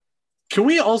Can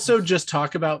we also just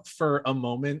talk about for a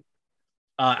moment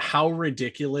how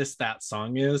ridiculous that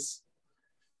song is?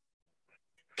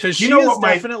 Because she is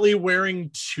definitely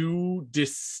wearing two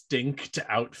distinct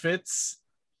outfits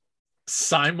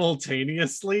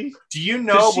simultaneously. Do you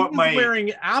know what she's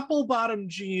wearing apple bottom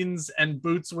jeans and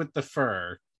boots with the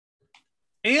fur,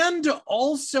 and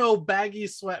also baggy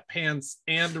sweatpants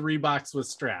and Reeboks with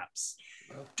straps.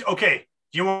 Okay,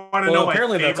 you want to know my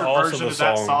favorite that's version of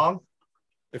that song?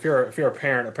 If you're a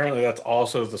parent, apparently that's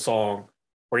also the song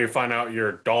where you find out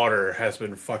your daughter has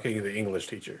been fucking the English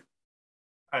teacher.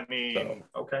 I mean,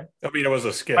 okay. I mean, it was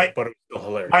a skit, but it was still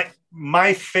hilarious.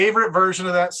 My favorite version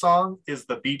of that song is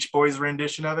the Beach Boys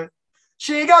rendition of it.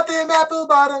 She got them apple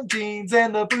bottom jeans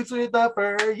and the boots with the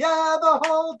fur. Yeah, the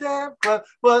whole damn club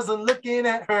wasn't looking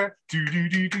at her.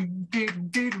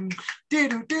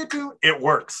 It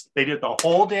works. They did the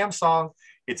whole damn song.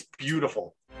 It's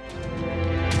beautiful.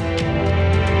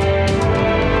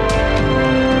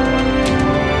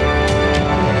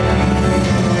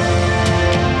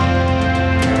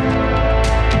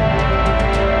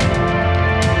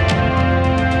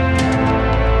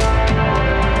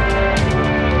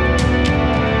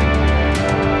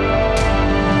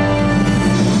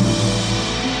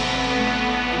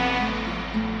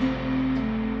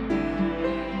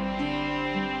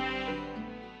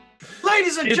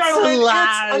 Ladies and gentlemen,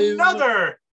 it's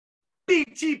another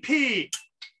BTP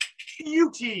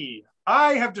UT.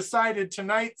 I have decided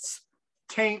tonight's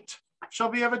taint shall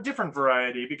be of a different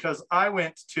variety because I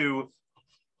went to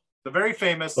the very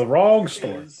famous The Wrong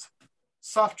Store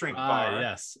soft drink bar,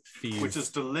 yes, which is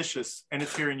delicious, and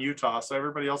it's here in Utah, so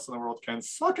everybody else in the world can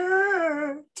suck it.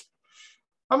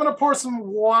 I'm going to pour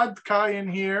some vodka in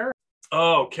here.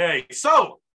 Okay,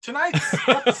 so tonight's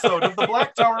episode of the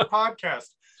Black Tower podcast.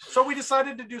 So we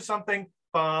decided to do something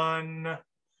fun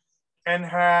and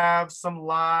have some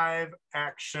live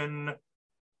action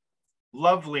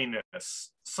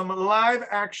loveliness, some live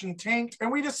action taint.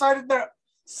 And we decided that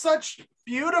such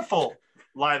beautiful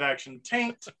live action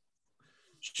taint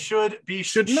should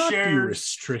not be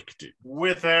restricted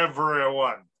with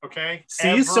everyone. Okay.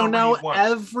 See, so now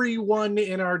everyone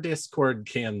in our Discord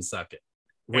can suck it.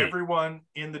 Wait. Everyone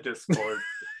in the Discord,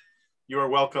 you are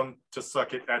welcome to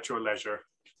suck it at your leisure.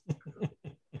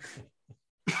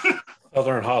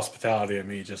 Southern hospitality and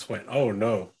me just went, oh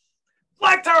no.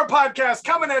 Black Tower Podcast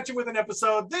coming at you with an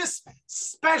episode. This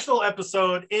special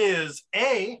episode is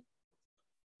the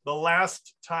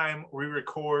last time we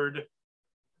record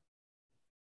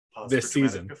this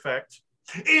season effect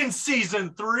in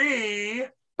season 3.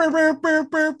 And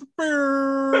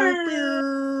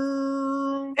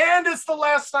it's the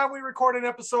last time we record an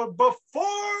episode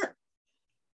before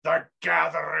the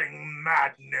Gathering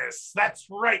Madness. That's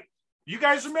right. You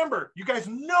guys remember, you guys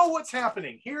know what's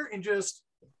happening here in just,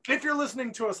 if you're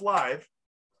listening to us live,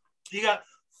 you got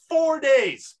 4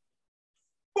 days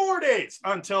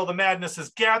until the madness is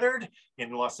gathered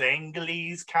in Los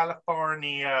Angeles,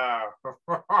 California.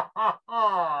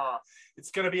 It's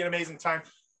going to be an amazing time.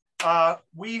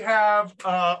 We have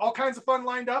all kinds of fun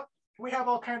lined up. We have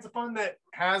all kinds of fun that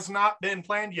has not been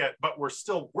planned yet, but we're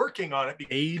still working on it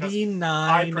because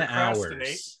 89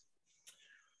 hours.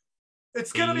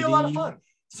 It's going to be a lot of fun.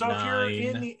 So if you're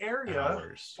in the area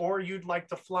or you'd like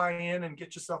to fly in and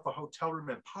get yourself a hotel room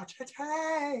and party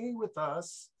with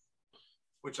us,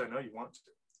 which I know you want to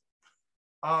do,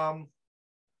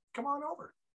 come on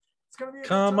over. It's going to be a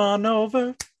Come on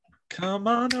over,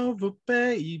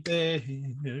 baby.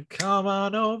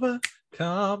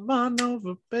 Come on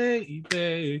over,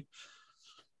 baby.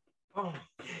 Oh,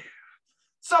 yeah.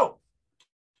 So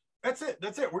that's it.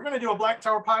 We're going to do a Black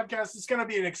Tower podcast. It's going to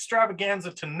be an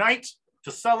extravaganza tonight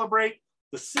to celebrate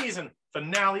the season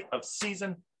finale of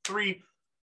season 3.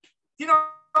 You know,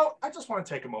 I just want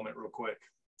to take a moment real quick,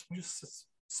 just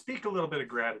speak a little bit of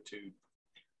gratitude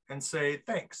and say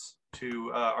thanks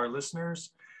to our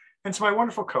listeners and to my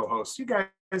wonderful co-hosts. You guys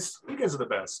are the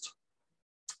best.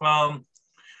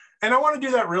 And I want to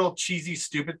do that real cheesy,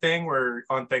 stupid thing where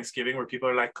on Thanksgiving where people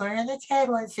are like, Corey on the chat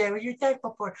wants to say what you're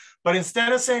thankful for. But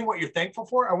instead of saying what you're thankful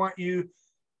for, I want you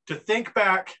to think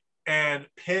back and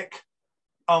pick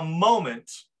a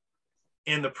moment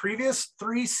in the previous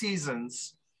 3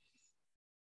 seasons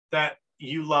that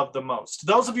you love the most.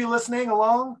 Those of you listening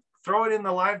along, throw it in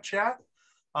the live chat.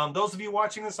 Those of you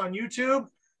watching this on YouTube,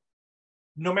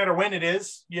 no matter when it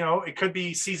is, you know, it could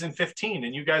be season 15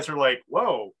 and you guys are like,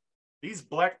 whoa, these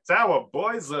Black Tower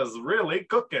boys is really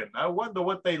cooking. I wonder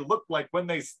what they looked like when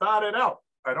they started out.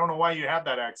 I don't know why you have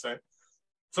that accent.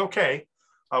 It's okay.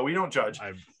 We don't judge.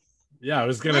 I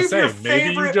was going to say,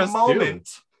 maybe you just moment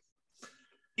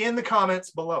in the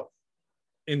comments below.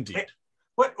 Indeed.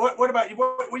 What about you?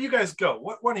 What you guys go?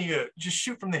 What one of you just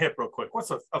shoot from the hip real quick?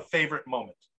 What's a favorite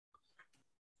moment?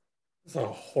 It's a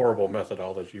horrible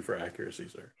methodology for accuracy,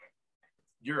 sir.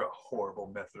 You're a horrible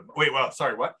method. Wait, well,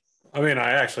 sorry, what? I mean,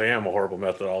 I actually am a horrible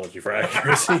methodology for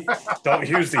accuracy. Don't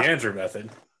use the Andrew method.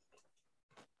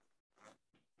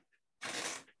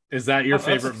 Is that your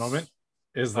favorite moment?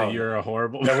 Is that you're a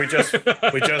horrible? Yeah, we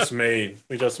just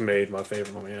made my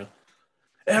favorite moment.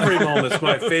 Yeah, every moment's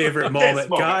my favorite moment,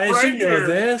 guys. Right, you know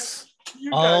this.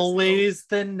 Always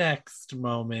the next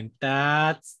moment.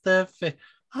 That's the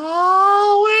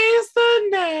always the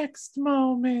next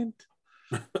moment.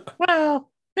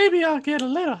 Well, maybe I'll get a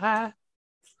little high.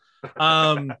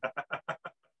 All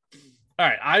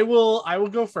right, I will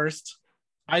go first.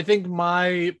 I think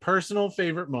my personal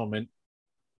favorite moment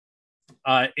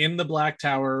in the Black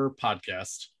Tower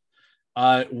podcast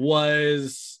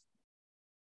was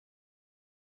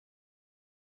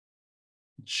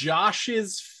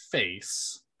Josh's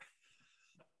face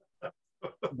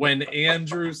when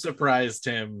Andrew surprised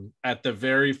him at the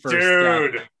very first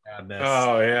Madness.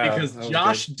 Oh yeah, because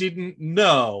Josh didn't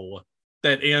know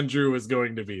that Andrew was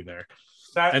going to be there.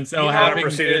 And so having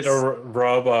proceeded to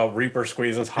rub Reaper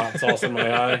Squeeze's hot sauce in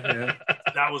my eye. Yeah.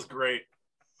 That was great.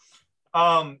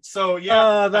 So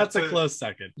yeah, that's a close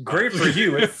second. Great for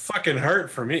you. It fucking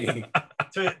hurt for me.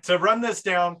 To run this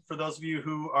down for those of you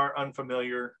who are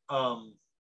unfamiliar,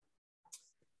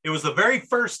 it was the very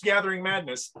first Gathering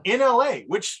Madness in LA,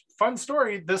 which, fun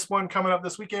story, this one coming up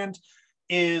this weekend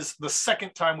is the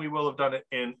second time we will have done it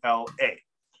in LA.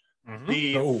 Mm-hmm.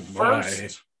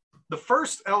 The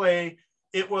first LA,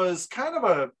 it was kind of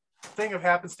a thing of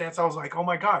happenstance. I was like, oh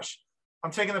my gosh,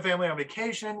 I'm taking the family on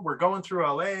vacation. We're going through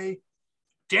LA.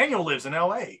 Daniel lives in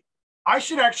LA. I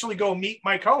should actually go meet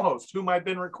my co-host, whom I've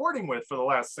been recording with for the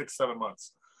last 6-7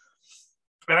 months.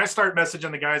 And I start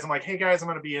messaging the guys. I'm like, hey guys, I'm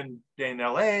going to be in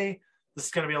LA. This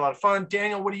is going to be a lot of fun.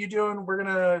 Daniel, what are you doing? We're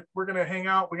going to hang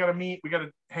out. We got to meet. We got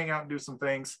to hang out and do some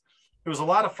things. It was a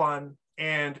lot of fun.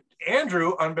 And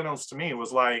Andrew, unbeknownst to me,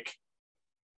 was like,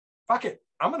 fuck it.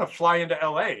 I'm going to fly into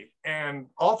LA and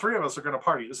all three of us are going to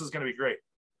party. This is going to be great.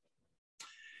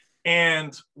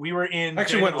 And we were in. I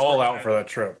actually went all out for that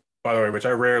trip, by the way, which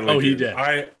I rarely do. He did.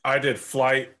 I did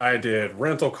flight. I did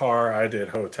rental car. I did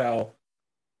hotel.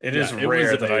 It is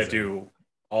rare that I do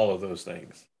all of those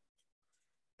things.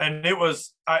 And it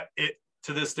was,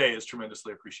 to this day is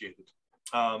tremendously appreciated.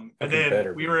 And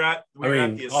then we were at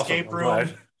the escape room.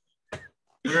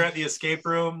 We were at the escape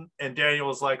room and Daniel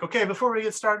was like, okay, before we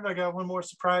get started, I got one more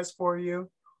surprise for you.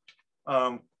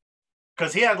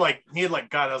 Because he had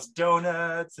got us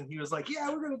donuts and he was like, yeah,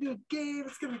 we're going to do a game.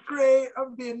 It's going to be great. I'm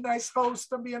going to be a nice host.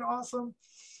 I'm being awesome.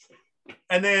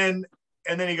 And then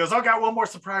he goes, I got one more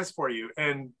surprise for you.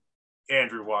 And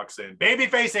Andrew walks in.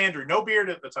 Babyface Andrew, no beard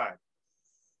at the time.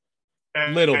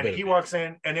 And he walks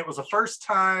in and it was the first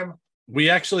time.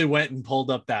 We actually went and pulled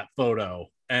up that photo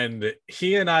and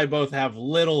he and I both have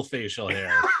little facial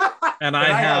hair and I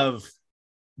have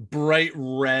bright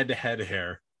red head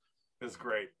hair. It's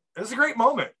great. It was a great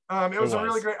moment. It was a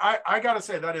really great, I gotta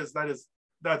say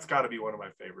that's gotta be one of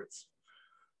my favorites.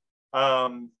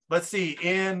 Let's see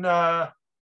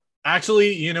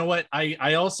actually, you know what?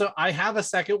 I have a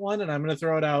second one and I'm going to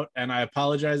throw it out and I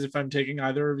apologize if I'm taking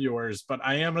either of yours, but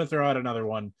I am going to throw out another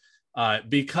one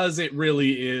because it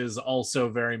really is also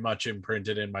very much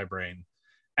imprinted in my brain.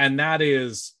 And that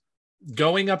is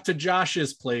going up to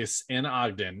Josh's place in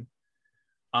Ogden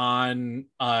on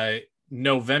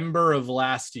November of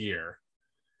last year.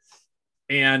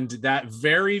 And that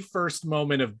very first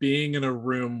moment of being in a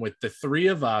room with the three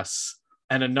of us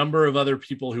and a number of other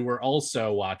people who were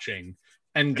also watching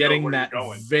and getting that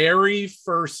very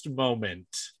first moment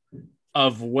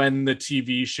of when the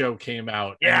TV show came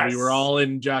out. Yes. And we were all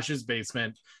in Josh's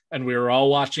basement and we were all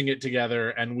watching it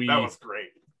together and that was great.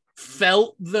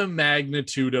 Felt the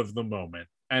magnitude of the moment.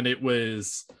 And it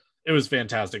was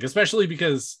fantastic, especially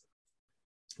because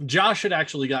Josh had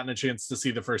actually gotten a chance to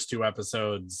see the first two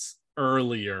episodes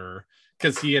earlier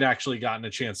because he had actually gotten a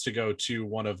chance to go to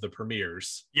one of the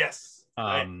premieres. Yes.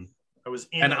 I was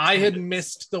in and I had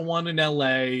missed the one in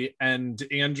LA and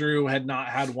Andrew had not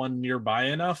had one nearby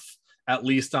enough, at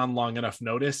least on long enough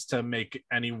notice to make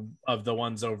any of the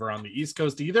ones over on the East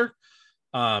Coast either.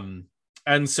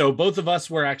 And so both of us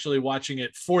were actually watching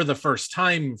it for the first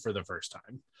time.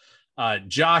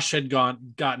 Josh had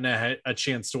gotten a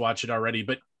chance to watch it already,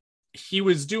 but he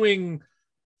was doing,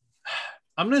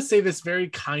 I'm going to say this very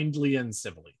kindly and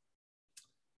civilly.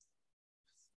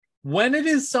 When it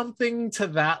is something to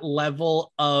that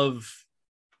level of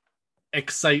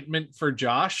excitement for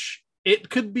Josh, it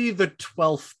could be the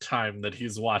 12th time that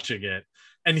he's watching it.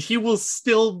 and he will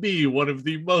still be one of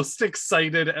the most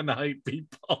excited and hyped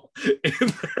people in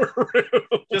the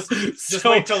room. Just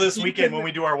wait till this weekend when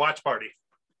we do our watch party.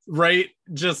 Right?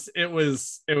 Just it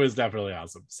was definitely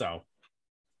awesome. So,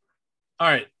 all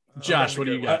right, Josh, what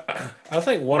do you got? I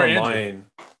think one of mine.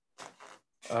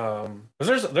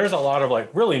 There's a lot of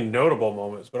like really notable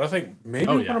moments, but I think maybe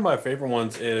one of my favorite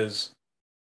ones is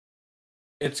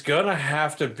it's gonna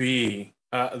have to be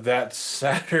that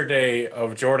Saturday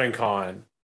of Jordan Con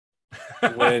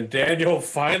when Daniel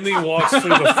finally walks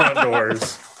through the front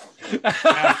doors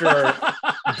after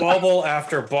bubble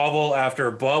after bubble after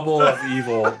bubble of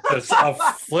evil just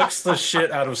afflicts the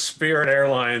shit out of Spirit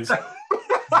Airlines.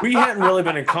 We hadn't really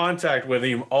been in contact with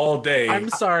him all day. I'm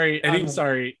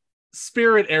sorry.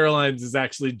 Spirit Airlines is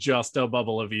actually just a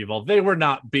bubble of evil. They were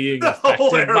not being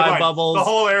affected by bubbles. The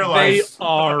whole airline. They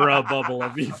are a bubble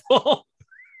of evil.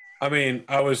 I mean,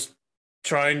 I was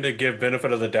trying to give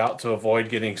benefit of the doubt to avoid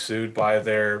getting sued by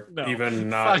their even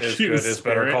not as good as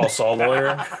Better Call Saul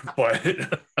lawyer,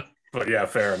 but yeah,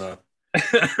 fair enough.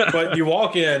 But you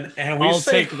walk in and I'll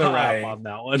take the rap on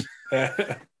that one.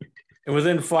 And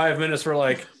within 5 minutes, we're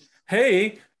like,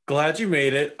 "Hey, glad you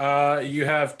made it. You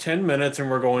have 10 minutes, and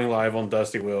we're going live on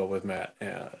Dusty Wheel with Matt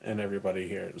and everybody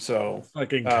here." So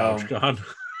fucking couch gone.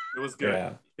 It was good.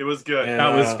 Yeah. It was good. And,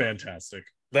 that was fantastic.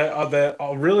 That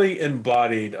really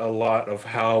embodied a lot of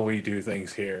how we do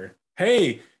things here.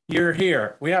 Hey, you're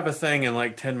here. We have a thing in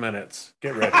like 10 minutes.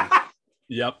 Get ready.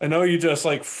 Yep. I know you just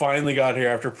like finally got here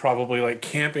after probably like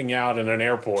camping out in an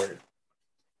airport,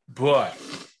 but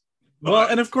well,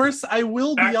 and of course, I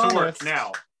will be honest.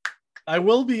 Now, I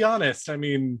will be honest. I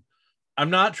mean, I'm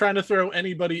not trying to throw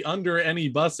anybody under any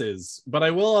buses, but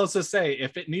I will also say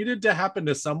if it needed to happen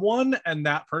to someone and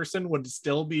that person would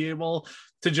still be able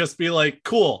to just be like,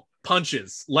 cool,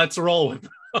 punches, let's roll with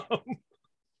them.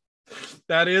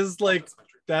 That is like,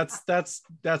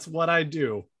 that's what I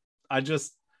do. I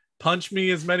just punch me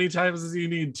as many times as you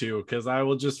need to, because I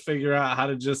will just figure out how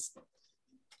to just.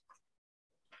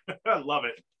 I love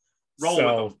it. Roll with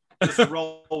them. Just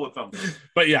roll with them.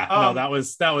 But yeah, no, that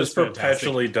was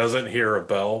perpetually doesn't hear a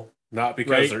bell, not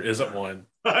because there isn't one.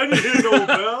 I didn't hear no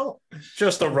bell.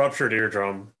 Just a ruptured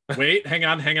eardrum. Wait, hang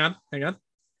on.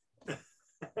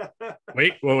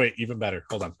 Wait, even better.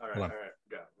 Hold on. All right.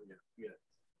 Got it.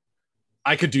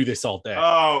 I could do this all day.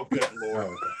 Oh, good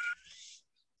Lord.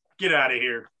 Get out of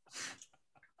here.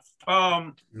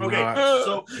 Okay,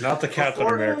 so not the Captain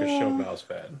America show mouse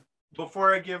pad.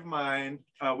 Before I give mine,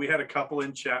 we had a couple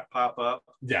in chat pop up.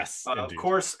 Yes, of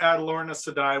course, Adalorna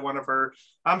Sedai, one of her.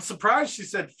 I'm surprised she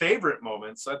said favorite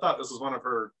moments. I thought this was one of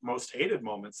her most hated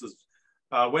moments. Is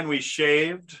when we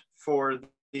shaved for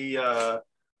the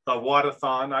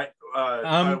Wadathon.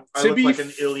 I looked like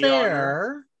an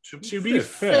Ilion. To be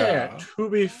fair,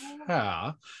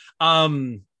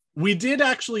 we did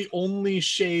actually only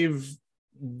shave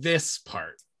this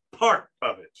part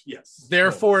of it, yes.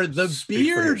 Therefore, the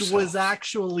beard was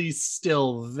actually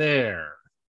still there.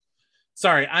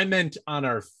 Sorry, I meant on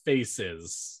our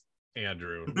faces,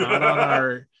 Andrew, not on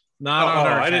our.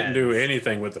 I didn't do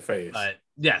anything with the face. But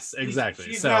yes, exactly.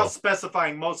 He's now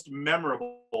specifying most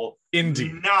memorable,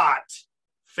 indeed, not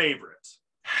favorite.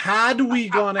 Had we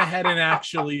gone ahead and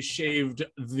actually shaved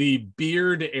the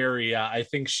beard area, I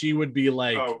think she would be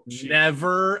like,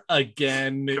 never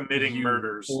again committing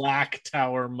murders. Black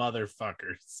Tower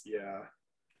motherfuckers. Yeah.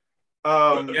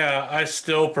 Yeah, I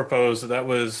still propose that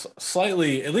was at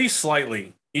least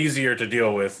slightly easier to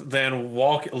deal with than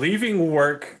leaving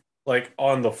work like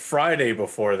on the Friday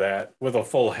before that with a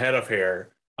full head of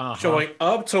hair, showing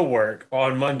up to work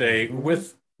on Monday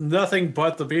with nothing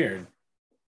but the beard.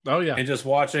 Oh yeah, and just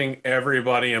watching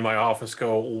everybody in my office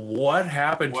go, "What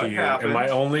happened to you?" And my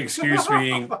only excuse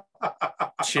being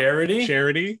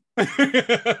charity.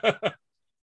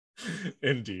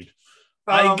 Indeed,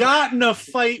 I got in a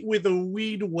fight with a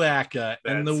weed whacker,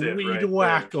 and the weed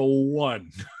whacker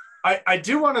won. I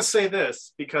do want to say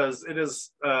this because it is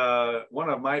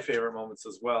one of my favorite moments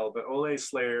as well. But Ole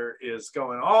Slayer is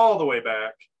going all the way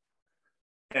back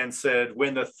and said,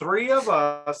 "When the three of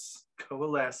us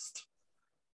coalesced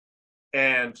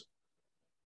and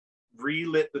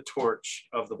relit the torch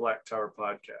of the Black Tower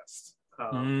podcast."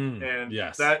 And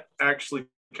yes, that actually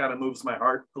kind of moves my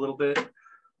heart a little bit.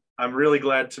 I'm really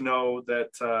glad to know that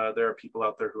there are people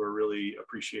out there who are really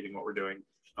appreciating what we're doing.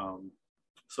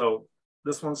 So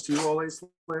this one's to you, Ole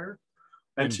Slayer,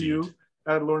 and indeed, to you,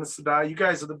 Adalorna Sedai. You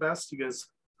guys are the best. You guys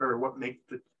are what make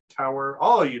the tower.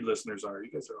 All of you listeners are. You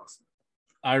guys are awesome.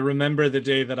 I remember the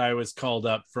day that I was called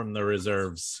up from the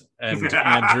reserves, and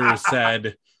Andrew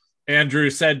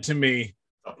said to me,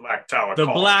 The Black Tower. The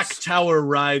calls. Black Tower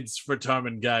rides for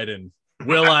Tarmangaiden.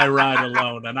 Will I ride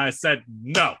alone? And I said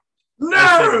no. No.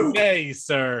 I said, nay,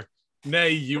 sir.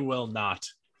 Nay, you will not.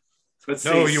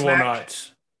 No, you will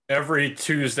not. Every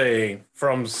Tuesday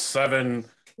from 7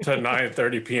 to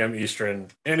 9:30 p.m. Eastern.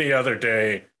 Any other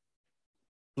day,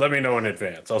 let me know in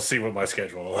advance. I'll see what my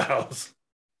schedule allows.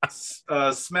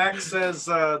 Smack says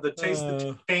the Taste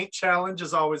the Taint challenge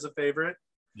is always a favorite.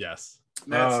 Yes.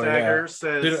 Matt Stagger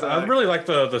says... Dude, I really like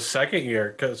the second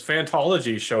year because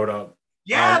Fantology showed up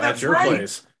that's at your right.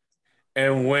 place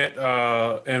and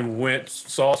went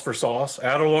sauce for sauce.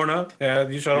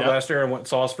 Adalorna, you showed up last year and went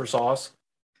sauce for sauce.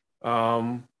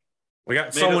 We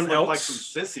got someone else like some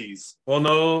sissies. Well,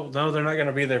 no, they're not going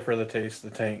to be there for the Taste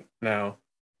the Tank now.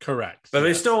 Correct. But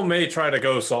they still may try to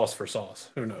go sauce for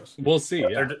sauce. Who knows? We'll see.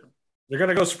 Yeah. They're going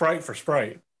to go Sprite for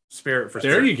Sprite, Spirit for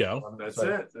Spirit. There you go.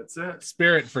 That's it.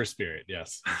 Spirit for Spirit.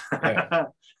 Yes. Yeah.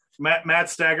 Matt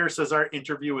Stagger says our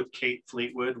interview with Kate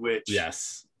Fleetwood, which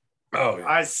yes. Oh, yeah.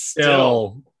 I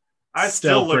still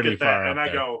look at that and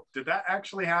I go, did that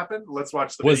actually happen? Let's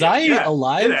watch the video. Was I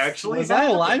alive? It actually was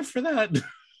happened. I alive for that?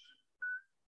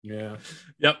 Yeah.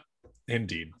 Yep.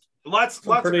 Indeed. Lots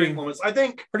of great moments. I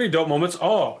think pretty dope moments.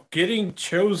 Oh, getting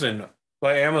chosen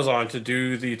by Amazon to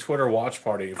do the Twitter watch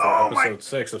party for episode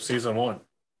 6 of season 1.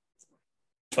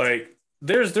 Like,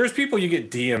 there's people you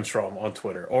get DMs from on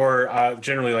Twitter, or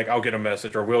generally, like, I'll get a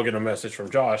message or we'll get a message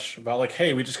from Josh about like,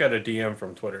 hey, we just got a DM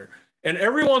from Twitter, and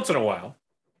every once in a while,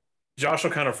 Josh will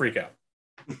kind of freak out,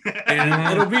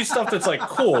 and it'll be stuff that's like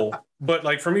cool, but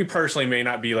like for me personally, may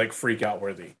not be like freak out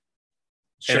worthy.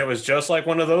 Sure. And it was just like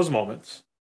one of those moments.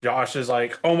 Josh is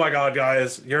like, oh my God,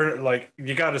 guys, you're like,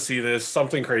 you got to see this,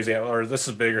 something crazy, or this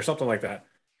is big, or something like that.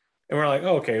 And we're like,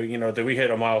 oh, okay, did we hit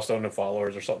a milestone in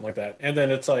followers or something like that? And then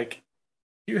it's like,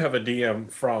 you have a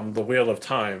DM from the Wheel of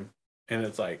Time, and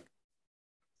it's like,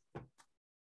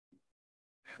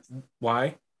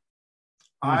 why?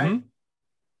 Yeah.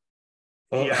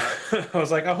 I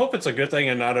was like, I hope it's a good thing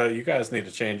and not you guys need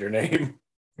to change your name.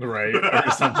 Right.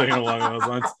 Or something along those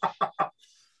lines.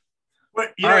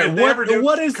 But, all right,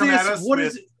 what is this? What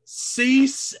is it?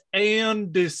 Cease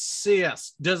and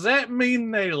desist. Does that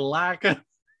mean they like it?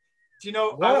 Do you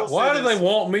know why do they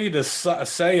want me to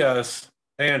say us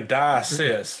and die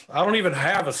sis? I don't even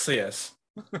have a sis.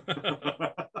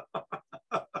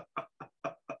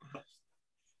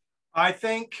 I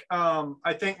think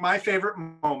my favorite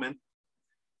moment,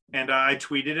 and I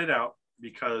tweeted it out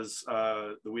because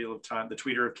the Wheel of Time, the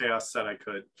Tweeter of Chaos said I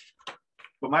could.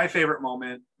 But my favorite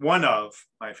moment, one of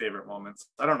my favorite moments,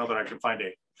 I don't know that I can find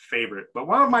a favorite, but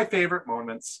one of my favorite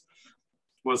moments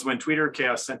was when Tweeter of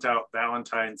Chaos sent out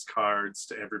Valentine's cards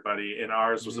to everybody, and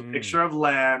ours was a picture of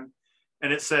Lan,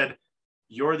 and it said,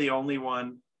 "You're the only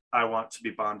one I want to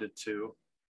be bonded to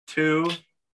the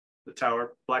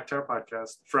Black Tower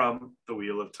podcast from the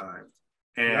Wheel of Time."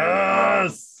 And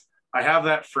yes! I have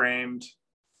that framed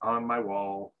on my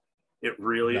wall. It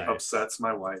really upsets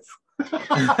my wife.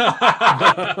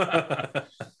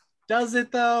 Does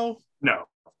it though? No.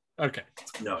 Okay.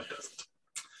 No, it doesn't.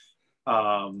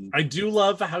 I do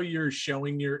love how you're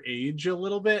showing your age a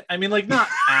little bit. I mean, like, not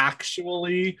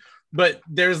actually, but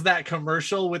there's that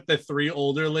commercial with the 3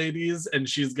 older ladies, and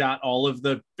she's got all of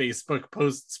the Facebook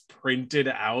posts printed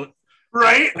out.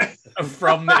 Right.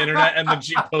 From the internet, and then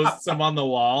she posts them on the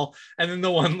wall. And then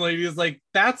the one lady is like,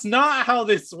 that's not how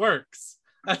this works.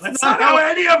 That's not how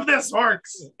any of this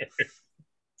works.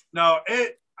 No,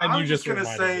 I'm just gonna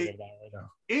say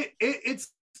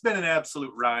it's been an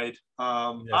absolute ride.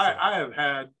 I have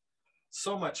had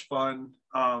so much fun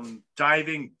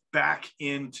diving back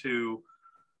into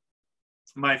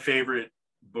my favorite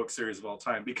book series of all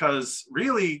time, because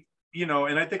really,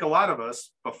 and I think a lot of us,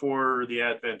 before the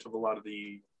advent of a lot of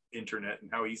the internet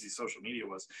and how easy social media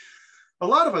was, a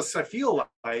lot of us, I feel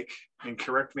like, and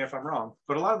correct me if I'm wrong,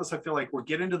 but a lot of us, I feel like, we'll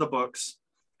get into the books,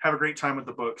 have a great time with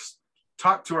the books,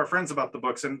 talk to our friends about the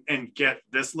books, and get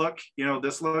this look,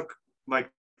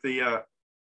 like the,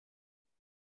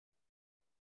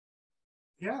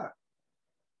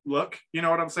 look, you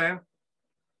know what I'm saying?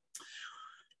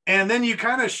 And then you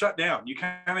kind of shut down. You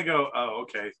kind of go, oh,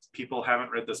 okay, people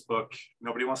haven't read this book.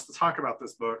 Nobody wants to talk about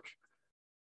this book.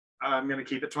 I'm going to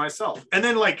keep it to myself. And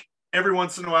then, like, every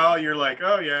once in a while, you're like,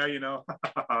 oh, yeah,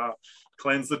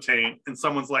 cleanse the taint. And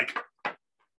someone's like,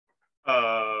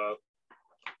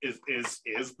 is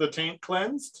the taint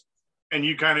cleansed? And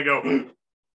you kind of go,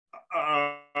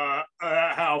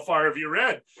 how far have you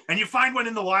read? And you find one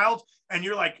in the wild, and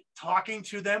you're like talking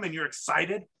to them, and you're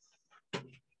excited.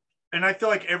 And I feel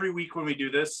like every week when we do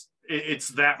this, it's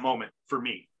that moment for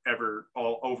me. ever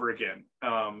all over again.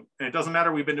 And it doesn't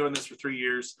matter. We've been doing this for 3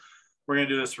 years. We're going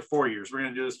to do this for 4 years. We're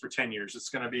going to do this for 10 years. It's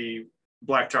going to be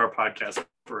Black Tower Podcast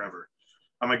forever.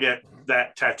 I'm going to get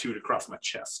that tattooed across my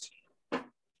chest.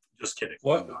 Just kidding.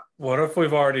 What if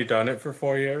we've already done it for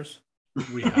 4 years?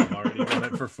 We have already done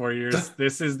it for 4 years.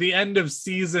 This is the end of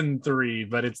season 3,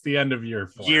 but it's the end of year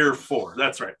 4. Year 4.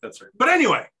 That's right. But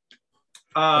anyway.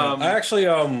 I actually,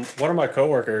 one of my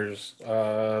coworkers,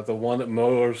 the one that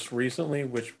most recently,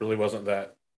 which really wasn't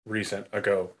that recent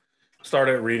ago,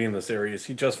 started reading the series.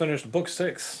 He just finished book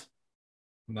 6.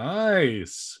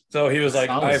 Nice. So he was like,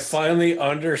 I finally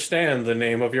understand the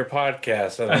name of your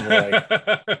podcast. And I'm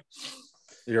like,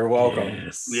 you're welcome.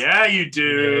 Yes. Yeah, you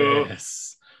do.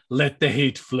 Yes. Let the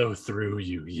hate flow through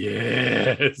you.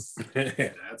 Yes.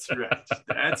 That's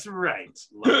right.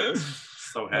 Love it.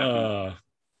 So happy.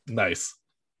 Nice.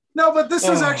 No, but this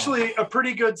is actually a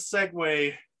pretty good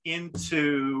segue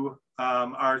into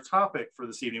our topic for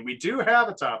this evening. We do have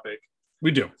a topic.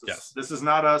 We do. Yes. This is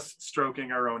not us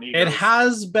stroking our own egos. It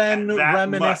has been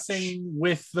reminiscing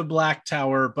with the Black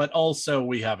Tower, but also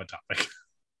we have a topic.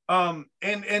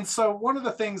 And so one of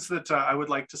the things that I would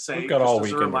like to say, we've got all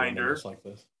as a weekend reminder, to like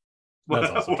this.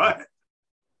 What?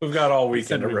 We've got all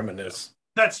weekend to reminisce.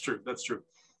 That's true.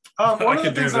 One of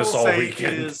the things I will say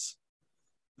is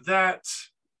that,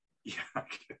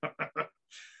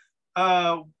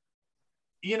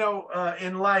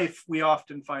 in life, we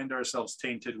often find ourselves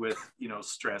tainted with,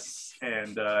 stress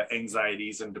and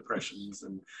anxieties and depressions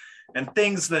and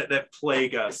things that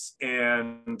plague us.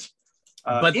 And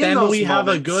but then we have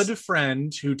a good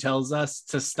friend who tells us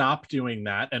to stop doing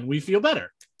that, and we feel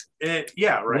better.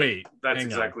 Yeah, right. Wait, that's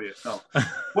exactly it. No.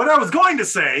 What I was going to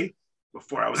say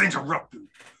before I was interrupted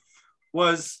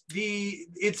was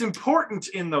it's important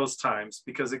in those times,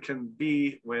 because it can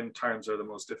be when times are the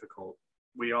most difficult.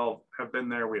 We all have been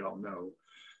there. We all know.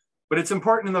 But it's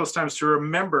important in those times to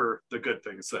remember the good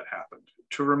things that happened,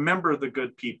 to remember the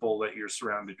good people that you're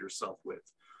surrounded yourself with,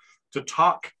 to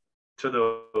talk to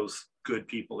those good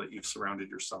people that you've surrounded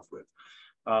yourself with.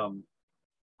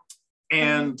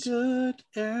 And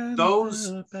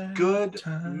those good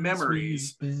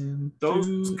memories,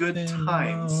 those good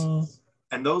times,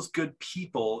 and those good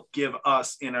people give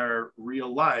us in our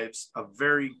real lives a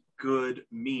very good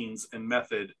means and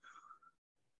method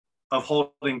of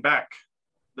holding back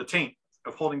the taint,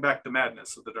 of holding back the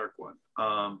madness of the Dark One.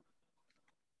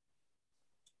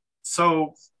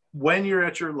 So when you're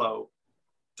at your low,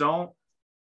 don't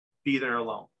be there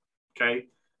alone, okay?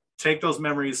 Take those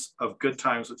memories of good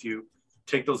times with you,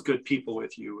 take those good people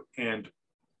with you, and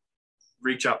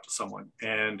reach out to someone.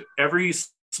 And every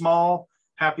small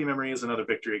happy memory is another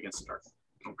victory against the dark.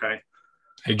 Okay.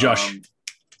 Hey Josh,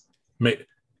 Mr.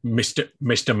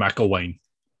 McElwain.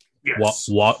 Yes.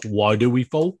 Why do we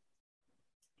fall?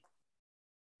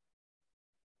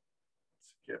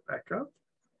 Get back up.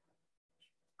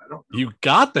 I don't know. You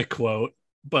got the quote,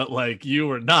 but you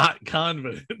were not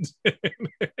confident.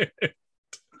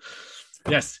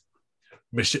 Yes,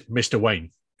 Mr. Wayne.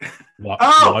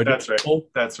 Why that's right.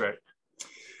 That's right.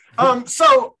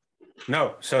 So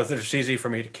it's easy for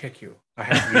me to kick you. I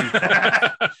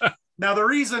have Now the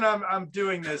reason I'm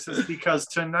doing this is because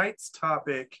tonight's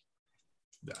topic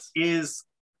is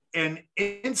an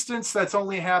instance that's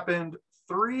only happened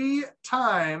 3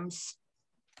 times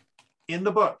in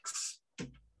the books.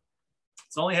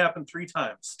 It's only happened 3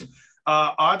 times.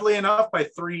 Oddly enough, by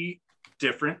 3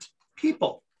 different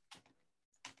people.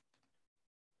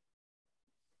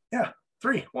 Yeah,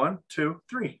 3. 1, 2,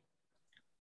 3.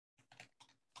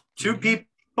 2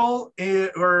 people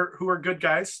who are good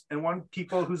guys, and 1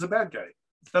 people who's a bad guy.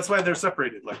 That's why they're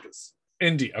separated like this.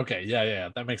 Indeed. Okay. Yeah.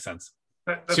 That makes sense.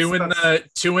 Two in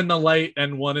the light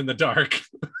and 1 in the dark.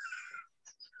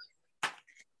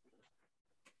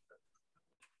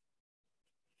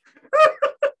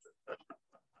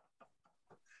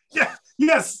 Yeah.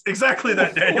 Yes. Exactly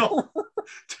that, Daniel.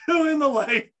 2 in the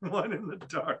light, 1 in the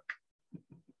dark.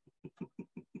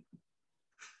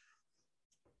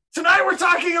 Tonight we're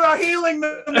talking about healing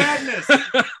the madness,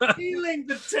 healing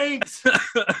the taint.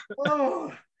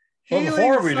 Oh, well,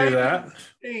 before we do that,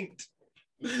 taint.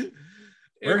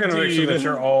 We're going to make sure that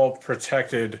you're all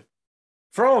protected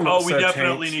from. Oh, we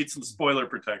definitely need some spoiler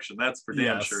protection. That's for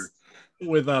damn sure,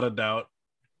 without a doubt.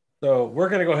 So we're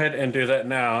going to go ahead and do that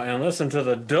now and listen to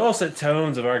the dulcet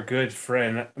tones of our good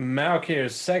friend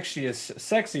Malkir's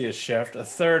sexiest chef, the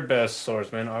 3rd best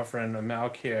swordsman, our friend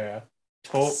Malkir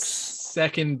talks.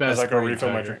 2nd best. As I go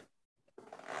refill my drink.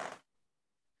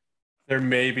 There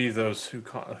may be those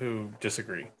who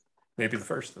disagree. Maybe the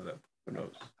first of them. Who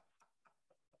knows?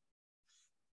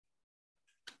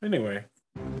 Anyway,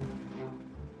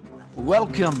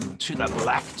 Welcome to the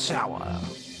Black Tower.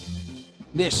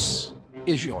 This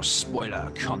is your spoiler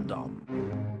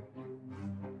condom.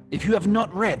 If you have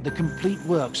not read the complete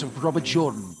works of Robert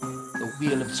Jordan, The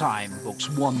Wheel of Time, books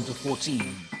 1 to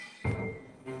 14,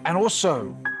 and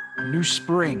also New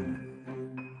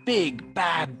Spring, Big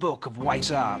Bad Book of White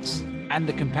Arts, and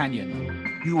The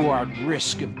Companion, you are at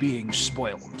risk of being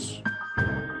spoiled.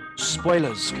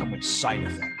 Spoilers come with side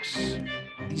effects.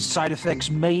 These side effects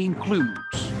may include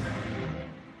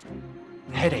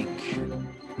headache,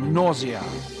 nausea,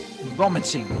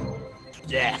 vomiting,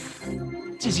 death,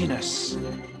 dizziness,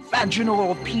 vaginal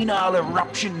or penile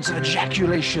eruptions and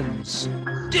ejaculations,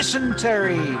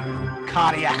 dysentery,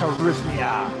 cardiac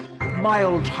arrhythmia,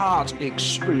 mild heart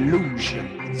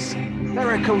explosions,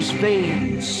 varicose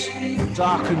veins,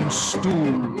 darkened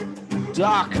stool,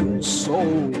 darkened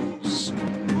souls,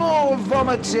 more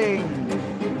vomiting,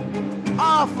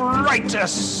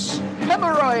 arthritis,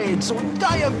 hemorrhoids or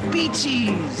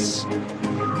diabetes,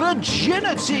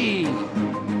 virginity,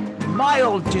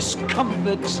 mild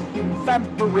discomfort,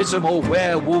 vampirism or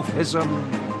werewolfism,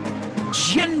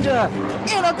 gender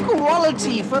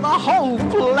inequality for the whole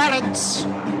planet,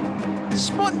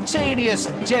 spontaneous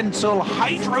dental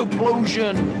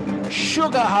hydroplosion,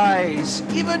 sugar highs,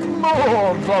 even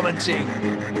more vomiting,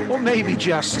 or maybe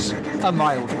just a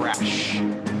mild rash.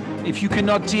 If you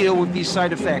cannot deal with these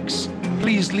side effects,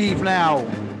 please leave now,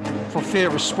 for fear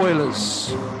of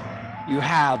spoilers. You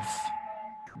have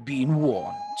been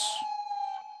warned.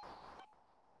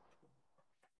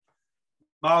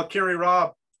 Malkiri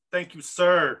Rob, thank you,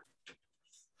 sir.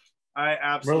 I absolutely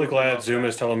I'm really glad Zoom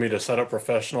is telling me to set up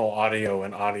professional audio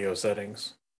and audio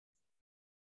settings.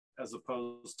 As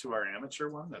opposed to our amateur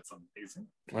one. That's amazing.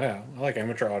 Yeah, I like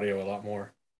amateur audio a lot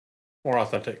more. More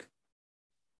authentic.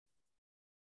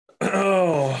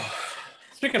 Oh,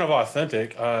 speaking of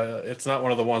authentic, it's not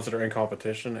one of the ones that are in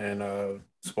competition, and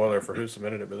spoiler for who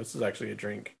submitted it, but this is actually a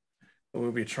drink that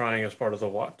we'll be trying as part of the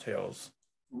Watt Tales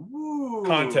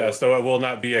contest, though it will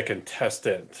not be a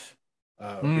contestant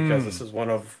because this is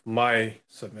one of my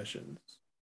submissions.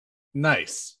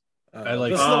 Nice. I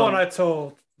like this is the one I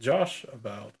told Josh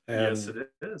about. And yes, it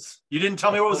is. You didn't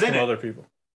tell me what was in it. Other people.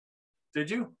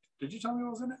 Did you? Did you tell me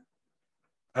what was in it?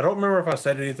 I don't remember if I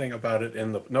said anything about it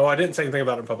in the... No, I didn't say anything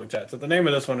about it in public chat. So the name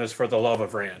of this one is For the Love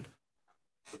of Rand.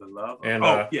 For the Love of... And,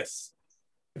 yes.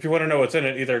 If you want to know what's in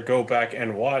it, either go back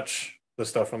and watch the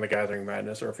stuff from the Gathering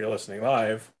Madness, or if you're listening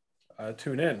live,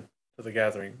 tune in to the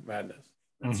Gathering Madness.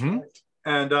 That's right.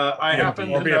 And I happen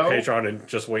to know... Or be a patron and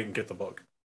just wait and get the book.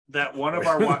 That one of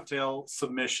our Wattail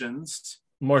submissions...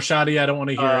 More shoddy, I don't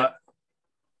want to hear it.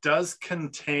 Does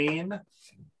contain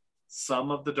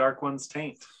some of the Dark One's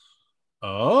taint.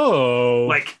 Oh,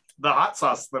 like the hot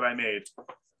sauce that I made.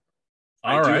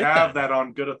 I do have that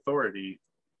on good authority.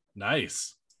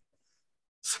 Nice.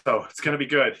 So it's going to be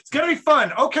good. It's going to be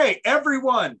fun. Okay,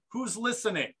 everyone who's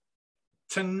listening,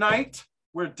 tonight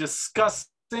we're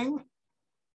discussing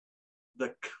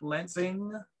the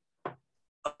cleansing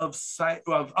of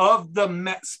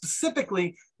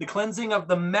specifically the cleansing of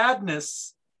the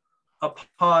madness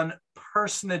upon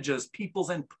personages,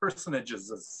 peoples and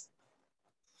personages.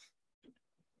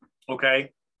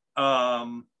 Okay.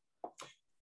 As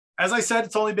I said,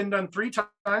 it's only been done 3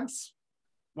 times.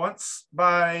 Once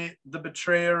by the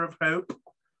Betrayer of Hope,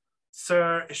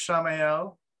 Sir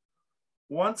Ishamael.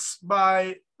 Once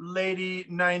by Lady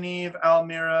Nynaeve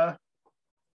Almira.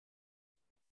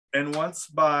 And once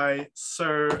by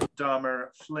Sir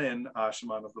Dahmer Flynn,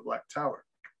 Ashaman of the Black Tower.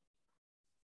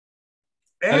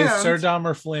 That is Sir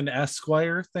Dahmer Flynn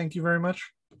Esquire. Thank you very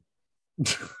much.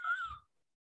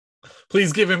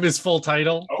 Please give him his full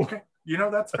title. Okay. You know,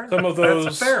 that's fair.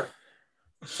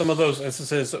 Some of those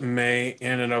instances may,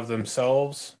 in and of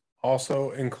themselves,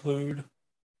 also include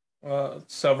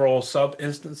several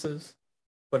sub-instances,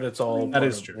 but it's all that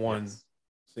is true. One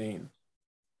scene.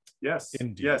 Yes.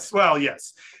 Indeed. Yes. Well,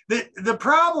 yes. The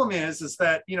problem is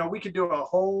that, you know, we could do a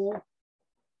whole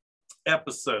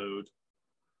episode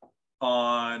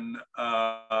on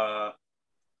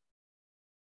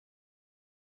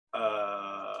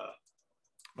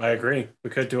I agree. We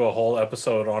could do a whole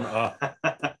episode on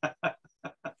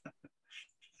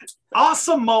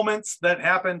awesome moments that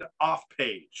happened off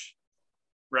page,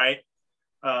 right?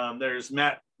 There's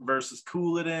Matt versus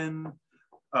Couladin. It's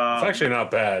actually not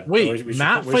bad. Wait,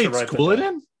 Matt fights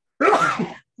Couladin?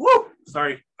 Woo!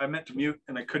 Sorry, I meant to mute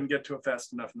and I couldn't get to it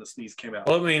fast enough, and the sneeze came out.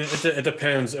 Well, I mean, it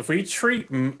depends. If we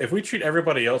treat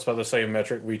everybody else by the same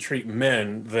metric, we treat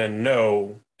men, then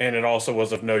no, and it also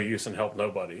was of no use and helped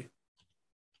nobody.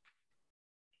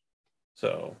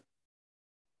 So,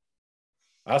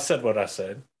 I said what I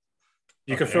said.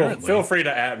 You can feel free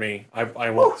to at me. I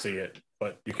won't see it,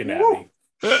 but you can at me.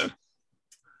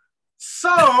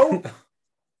 So,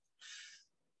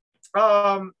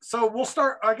 so we'll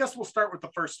start. I guess we'll start with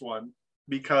the first one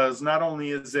because not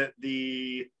only is it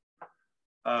the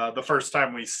first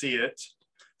time we see it,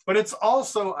 but it's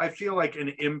also, I feel like,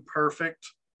 an imperfect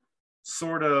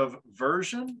sort of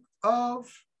version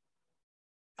of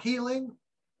healing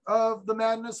of the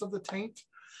madness of the taint,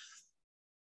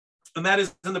 and that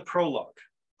is in the prologue.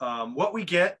 What we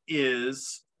get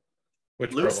is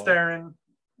Lews Therin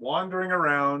wandering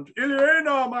around.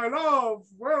 Ilyena, my love,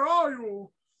 where are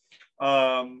you?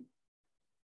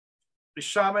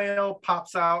 Ishamael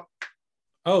pops out.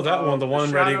 Oh, that one, the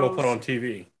one Red Eagle put on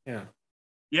TV. Yeah.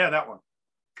 Yeah, that one.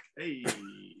 Hey.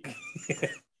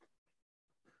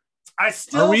 I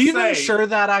still Are we even sure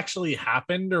that actually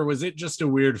happened, or was it just a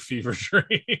weird fever dream?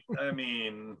 I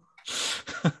mean,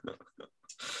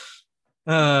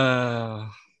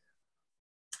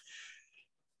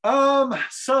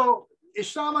 so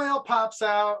Ishamael pops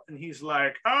out and he's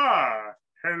like, hello,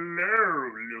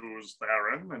 Lews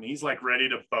Therin. And he's like ready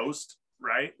to boast,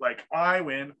 right? Like, I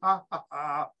win. Ha ha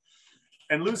ha.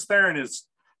 And Lews Therin is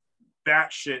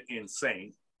batshit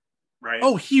insane, right?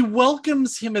 Oh, he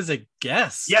welcomes him as a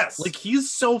guest. Yes. Like,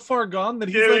 he's so far gone that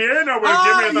he's Ilyena will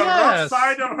give me the rough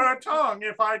side of her tongue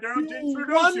if I don't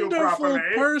introduce you properly. Wonderful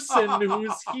person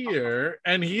who's here.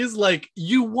 And he's like,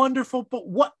 you wonderful, but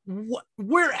what?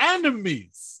 We're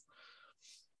enemies.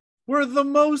 We're the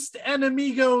most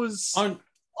enemigos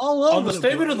all over. On the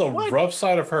statement of the rough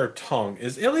side of her tongue,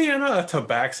 is Ilyena a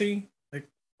tabaxi? Like,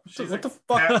 what the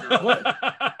fuck? What?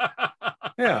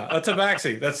 Yeah, a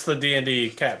tabaxi. That's the D&D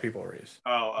cat people use.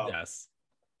 Oh. Yes.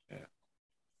 Yeah.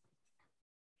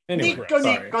 Anyway,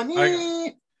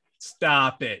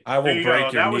 stop it. I will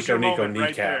break your Nico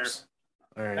kneecaps.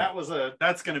 All right.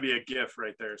 That's going to be a GIF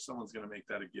right there. Someone's going to make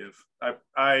that a GIF.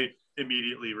 I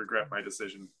immediately regret my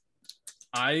decision.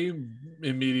 I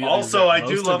immediately also, I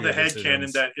do love the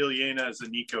headcanon that Ilyena is a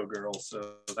Nico girl,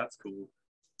 so that's cool.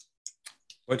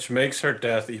 Which makes her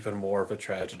death even more of a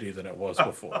tragedy than it was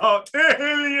before. Oh,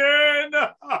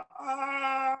 Ilyena!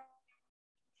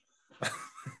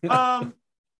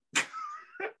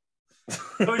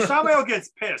 So Ishamael gets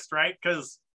pissed, right?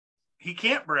 Because he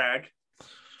can't brag.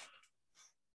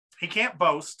 He can't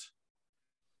boast.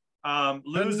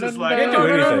 Lews is like, he can't do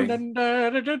anything.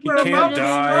 He can't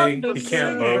die. He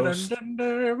can't boast.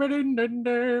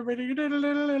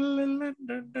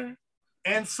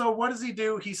 And so what does he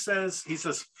do? He says,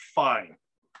 fine.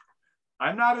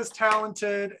 I'm not as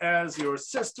talented as your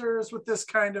sisters with this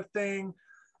kind of thing,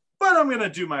 but I'm going to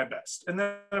do my best. And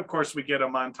then, of course, we get a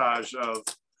montage of,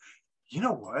 you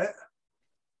know what?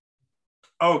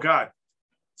 Oh, God.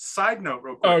 Side note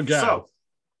real quick. Oh, God. So,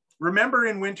 remember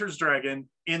in Winter's Dragon,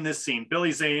 in this scene,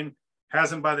 Billy Zane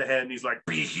has him by the head and he's like,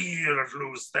 be healed,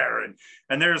 Lews Therin.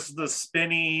 And there's the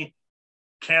spinny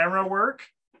camera work.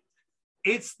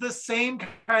 It's the same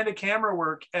kind of camera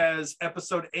work as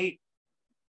episode 8,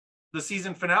 the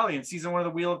season finale in season 1 of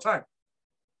the Wheel of Time.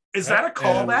 Is that a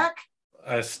callback?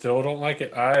 I still don't like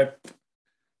it.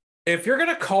 If you're going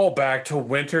to call back to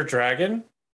Winter Dragon,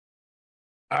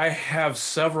 I have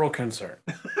several concerns.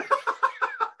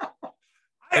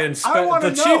 And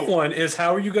the chief one is,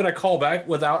 how are you going to call back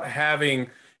without having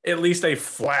at least a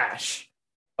flash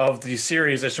of the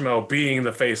series Ishamael being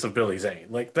the face of Billy Zane?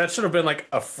 Like, that should have been like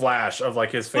a flash of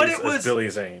like his face as Billy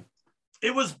Zane.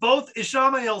 It was both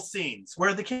Ishamael scenes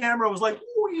where the camera was like,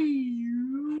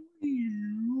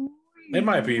 it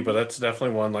might be, but that's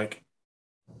definitely one like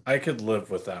I could live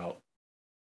without.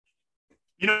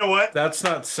 You know what? That's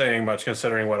not saying much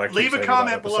considering what I keep Leave a saying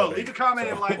comment below. 8, Leave a comment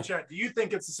in live chat. Do you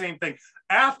think it's the same thing?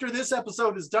 After this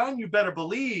episode is done, you better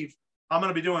believe I'm going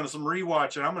to be doing some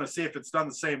rewatch and I'm going to see if it's done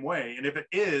the same way. And if it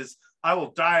is, I will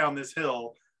die on this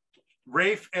hill.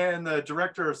 Rafe and the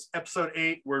director of episode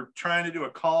 8 were trying to do a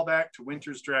callback to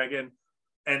Winter's Dragon,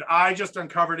 and I just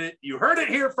uncovered it. You heard it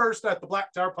here first at the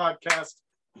Black Tower Podcast.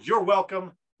 You're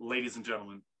welcome, ladies and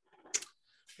gentlemen.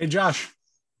 Hey, Josh.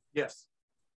 Yes.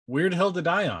 Weird hill to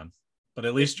die on, but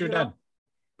at least you're dead.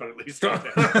 But at least you're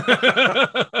dead.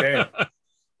 Damn.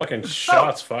 Fucking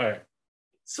shots fired.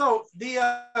 So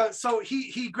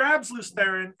he grabs Lews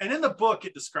Therin, and in the book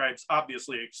it describes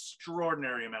obviously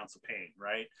extraordinary amounts of pain,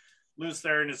 right? Lews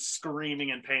Therin is screaming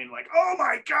in pain, like, "Oh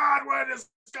my God, what is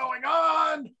going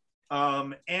on?"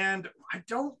 And I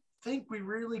don't think we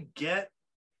really get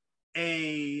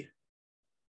a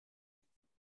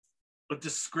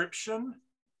description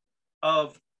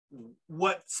of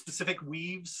what specific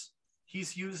weaves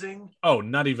he's using. Oh,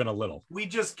 not even a little. We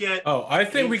just get. Oh, I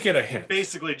think we get a hint.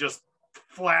 Basically, just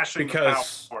flashing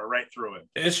because the power right through it.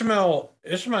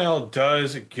 Ishmael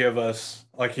does give us,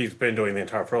 like he's been doing the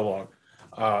entire prologue,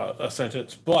 a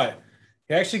sentence, but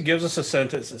he actually gives us a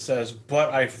sentence that says,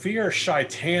 "But I fear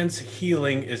Shaitan's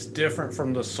healing is different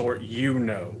from the sort you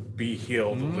know. Be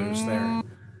healed, Luz Therin."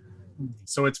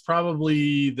 So it's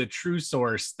probably the true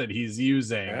source that he's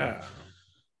using,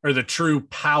 or the true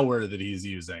power that he's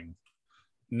using,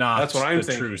 not That's what I'm the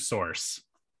thinking. True source.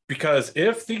 Because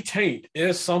if the taint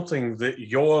is something that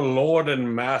your Lord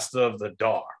and Master of the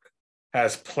Dark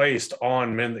has placed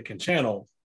on men that can channel,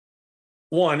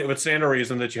 one, it would stand to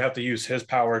reason that you have to use his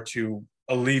power to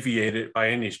alleviate it by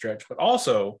any stretch, but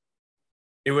also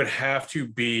it would have to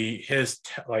be his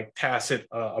tacit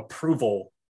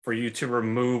approval for you to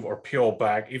remove or peel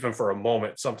back, even for a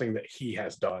moment, something that he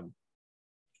has done.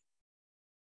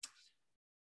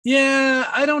 Yeah,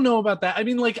 I don't know about that. I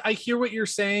mean, like, I hear what you're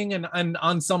saying, and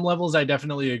on some levels, I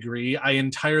definitely agree. I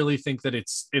entirely think that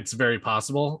it's very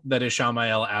possible that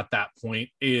Ishamael at that point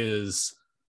is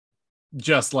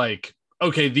just like,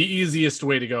 okay, the easiest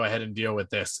way to go ahead and deal with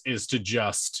this is to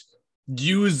just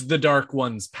use the Dark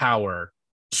One's power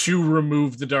to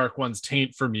remove the Dark One's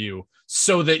taint from you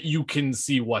so that you can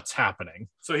see what's happening.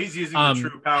 So he's using the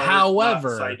true power,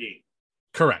 however, not Saidin.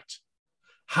 Correct.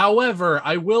 However,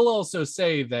 I will also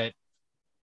say that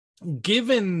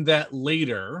given that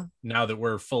later, now that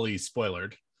we're fully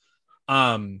spoilered,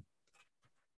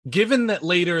 given that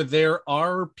later there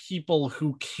are people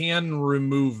who can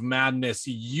remove madness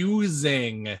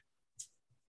using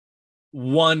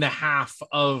one half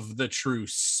of the true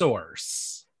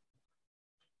source,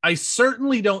 I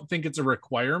certainly don't think it's a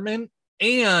requirement.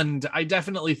 And I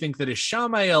definitely think that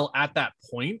Ishamael at that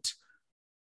point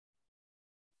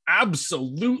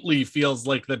absolutely feels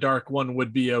like the Dark One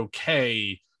would be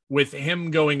okay with him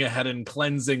going ahead and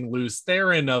cleansing Luz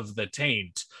Therin of the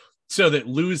taint so that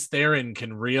Luz Therin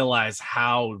can realize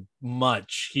how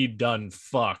much he done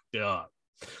fucked up.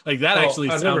 Like, that actually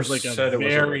sounds like a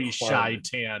very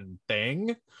Shaitan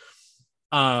thing.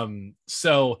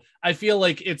 So I feel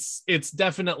like it's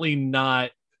definitely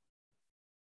not,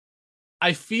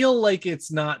 I feel like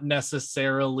it's not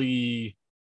necessarily,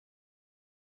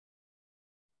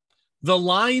 the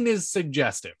line is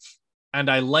suggestive and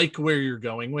I like where you're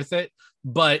going with it,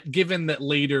 but given that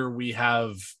later we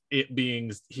have it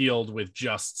being healed with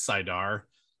just Saidar,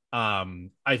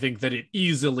 I think that it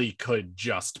easily could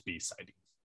just be Saidin.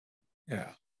 Yeah.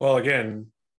 Well,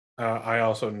 again, I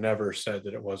also never said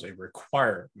that it was a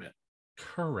requirement.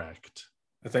 Correct.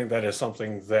 I think that is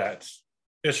something that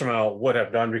Ishmael would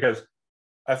have done, because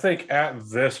I think at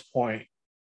this point,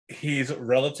 he's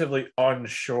relatively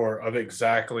unsure of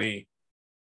exactly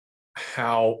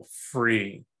how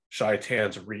free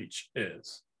Shaitan's reach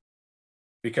is.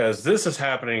 Because this is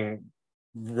happening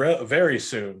very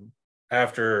soon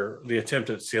after the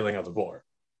attempted sealing of the bore.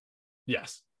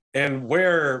 Yes. And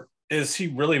where is he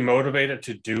really motivated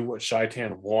to do what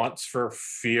Shaitan wants for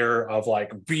fear of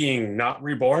like being not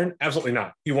reborn? Absolutely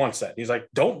not. He wants that. He's like,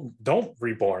 don't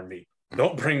reborn me.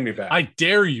 Don't bring me back. I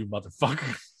dare you,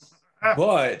 motherfucker.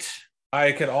 But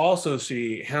I could also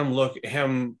see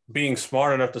him being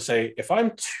smart enough to say, if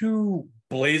I'm too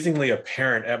blazingly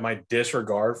apparent at my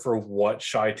disregard for what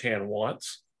Shaitan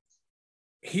wants,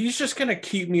 he's just going to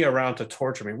keep me around to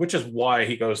torture me, which is why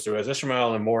he goes through as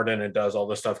Ishmael and Morden and does all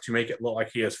this stuff to make it look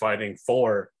like he is fighting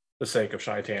for the sake of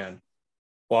Shaitan,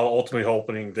 while ultimately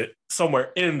hoping that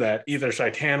somewhere in that, either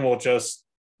Shaitan will just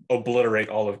obliterate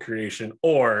all of creation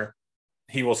or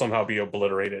he will somehow be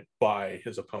obliterated by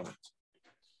his opponents.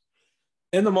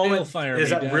 In the moment, is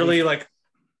that really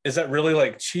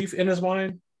like chief in his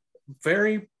mind?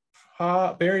 Very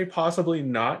possibly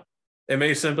not. It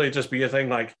may simply just be a thing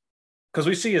like, because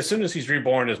we see as soon as he's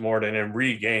reborn as Morden and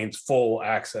regains full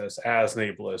access as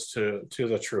Neeblis to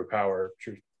the true power.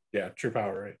 True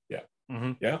power, right? Yeah.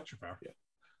 Mm-hmm. Yeah. True power.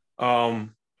 Yeah.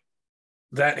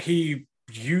 That he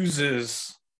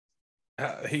uses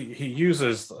he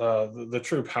uses the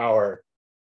true power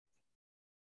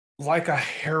like a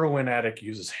heroin addict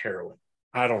uses heroin.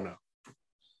 I don't know.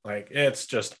 Like, it's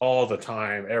just all the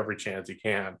time, every chance he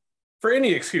can, for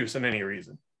any excuse and any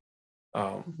reason.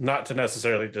 Not to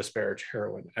necessarily disparage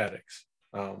heroin addicts,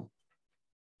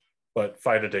 but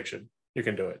fight addiction. You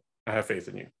can do it. I have faith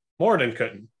in you. Morden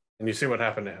couldn't, and you see what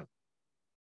happened to him.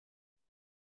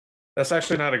 That's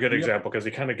actually not a good example because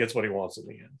he kind of gets what he wants in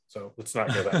the end. So let's not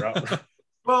go that route.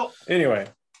 Well, anyway.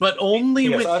 But only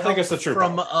with I think help it's the true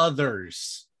from power.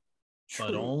 others. True.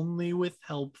 But only with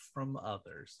help from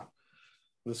others.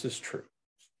 This is true.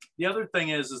 The other thing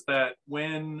is that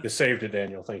when you saved it,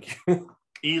 Daniel, thank you.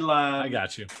 Elan, I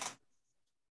got you.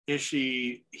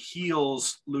 Ishii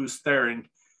heals Lews Therin,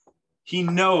 he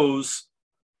knows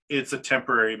it's a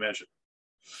temporary measure.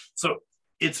 So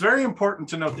it's very important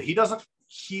to note that he doesn't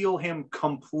heal him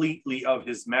completely of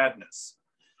his madness.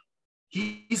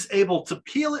 He's able to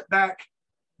peel it back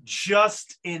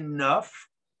just enough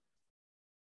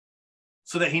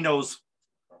so that he knows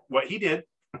what he did.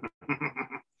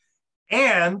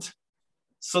 And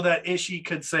so that Ishii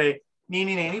could say,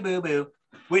 "Neeny, neeny, boo, boo,"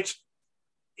 which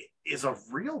is a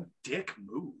real dick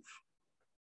move.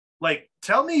 Like,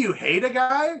 tell me you hate a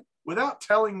guy without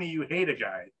telling me you hate a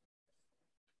guy.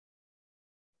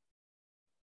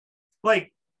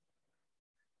 Like,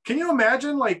 can you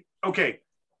imagine, like, okay,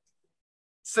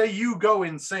 say you go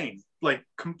insane, like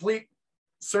complete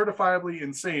certifiably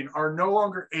insane, are no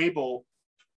longer able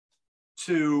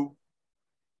to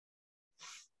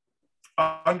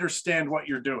understand what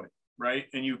you're doing, right?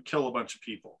 And you kill a bunch of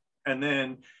people. And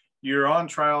then you're on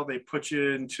trial, they put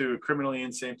you into a criminally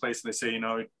insane place, and they say, you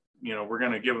know, we're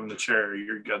going to give him the chair,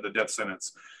 you got the death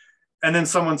sentence. And then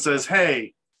someone says,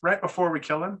 hey, right before we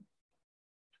kill him,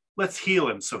 let's heal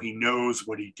him so he knows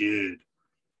what he did.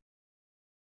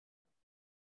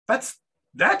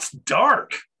 That's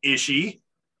dark, Ishii.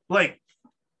 Like,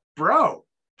 bro.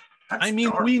 I mean,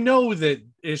 dark. We know that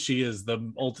Ishii is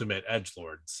the ultimate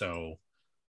edgelord, so.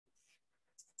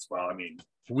 Well, I mean,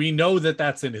 we know that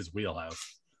that's in his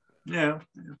wheelhouse. Yeah.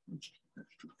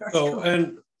 So,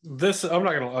 and this, I'm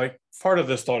not gonna like. Part of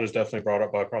this thought is definitely brought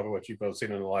up by probably what you've both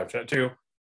seen in the live chat too,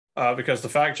 because the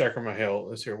fact checker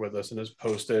Mahale is here with us and has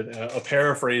posted a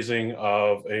paraphrasing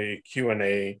of a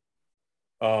Q&A.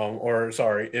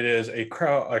 It is a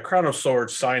Crown of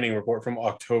Swords signing report from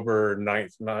October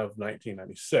 9th of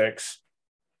 1996,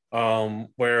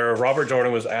 where Robert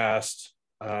Jordan was asked,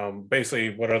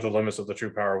 basically, what are the limits of the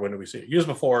true power? When do we see it used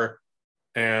before?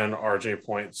 And RJ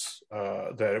points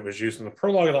that it was used in the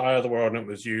prologue of the Eye of the World, and it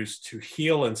was used to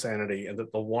heal insanity, and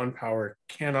that the one power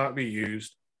cannot be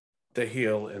used to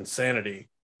heal insanity.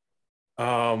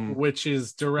 Which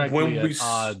is directly at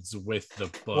odds with the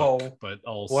book, but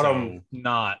also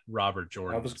not Robert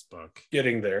Jordan's book.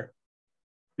 Getting there.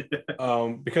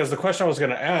 Because the question I was going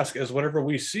to ask is, whenever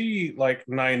we see like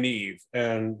Nynaeve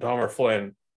and Dahmer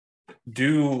Flynn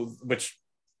do, which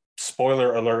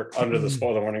spoiler alert under the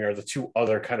spoiler warning are the two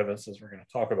other kind of instances we're going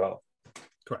to talk about.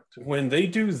 Correct. When they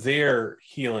do their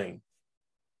healing,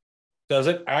 does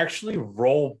it actually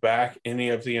roll back any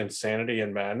of the insanity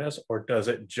and madness, or does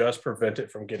it just prevent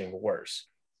it from getting worse?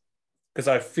 Because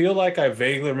I feel like I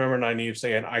vaguely remember Nynaeve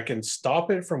saying, I can stop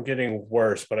it from getting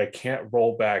worse, but I can't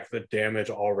roll back the damage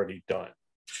already done.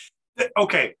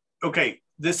 Okay.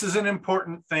 This is an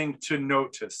important thing to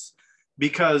notice,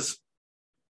 because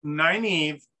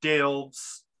Nynaeve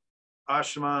delves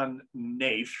Ashaman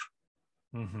Nafe.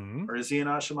 Mm-hmm. Or is he an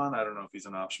Ashaman? I don't know if he's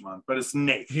an Ashaman, but it's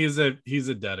Nafe. He's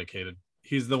a dedicated.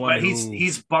 He's the one. But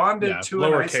he's bonded to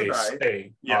an Aes Sedai.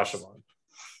 A yes. Ashaman.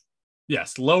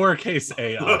 Yes, lowercase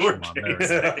a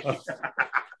Ashaman.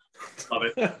 Love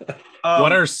it.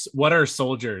 What are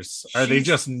soldiers? Are they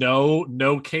just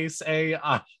no case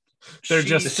a? They're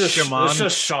just shaman. It's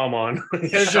just shaman.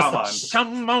 They're just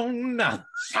shaman.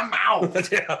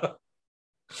 Yeah.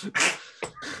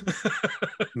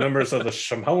 Members of the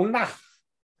shaman.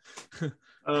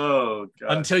 Oh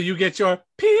God. Until you get your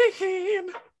peen.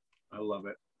 I love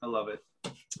it.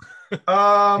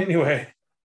 Anyway,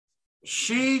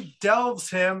 she delves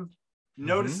him,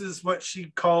 notices what she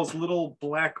calls little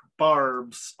black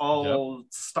barbs all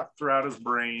stuck throughout his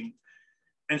brain.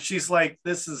 And she's like,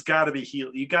 this has got to be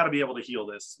healed. You got to be able to heal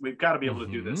this. We've got to be able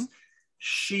to do this.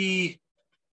 She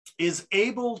is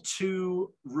able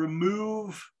to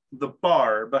remove the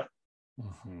barb.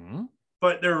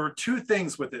 But there are two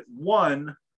things with it.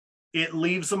 One, it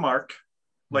leaves a mark.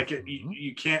 Like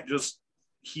you can't just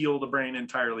heal the brain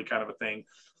entirely, kind of a thing.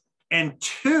 And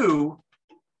two,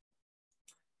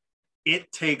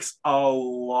 it takes a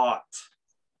lot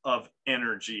of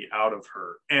energy out of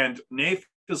her. And Nafe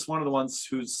is one of the ones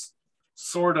who's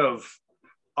sort of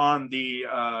on the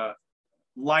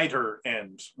lighter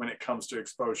end when it comes to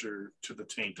exposure to the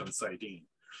taint on saidin.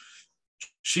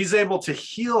 She's able to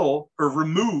heal or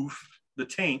remove the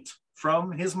taint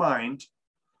from his mind.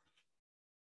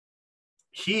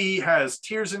 He has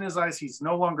tears in his eyes. He's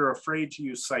no longer afraid to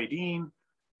use saidin.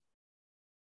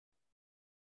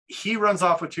 He runs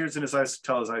off with tears in his eyes to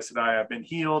tell his Aes Sedai, I've been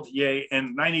healed, yay.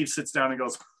 And Nynaeve sits down and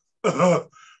goes,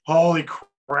 holy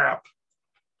crap.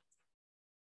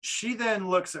 She then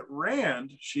looks at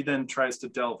Rand. She then tries to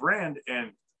delve Rand,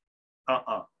 and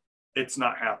it's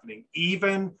not happening.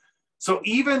 Even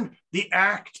the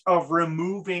act of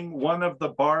removing one of the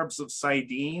barbs of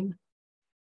saidin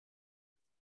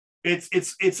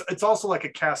It's also like a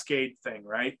cascade thing,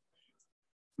 right?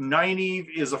 Nynaeve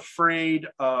is afraid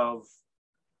of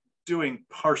doing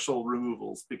partial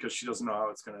removals because she doesn't know how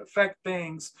it's going to affect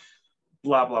things,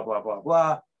 blah, blah, blah, blah,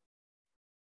 blah.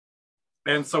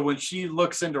 And so when she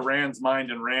looks into Rand's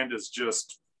mind, and Rand is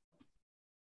just,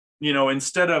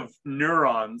 instead of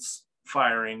neurons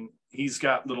firing, he's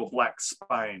got little black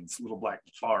spines, little black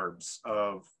barbs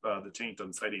of the taint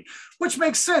on Sidene, which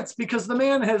makes sense because the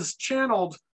man has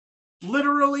channeled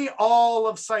literally all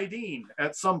of Sidene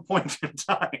at some point in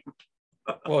time.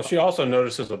 Well, she also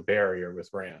notices a barrier with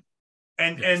Rand.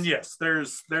 And yes,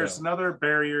 there's another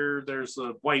barrier. There's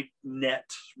a white net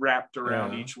wrapped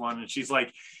around each one. And she's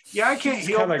like, yeah, I can't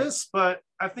heal this, but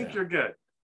I think you're good.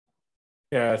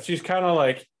 Yeah, she's kind of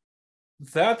like,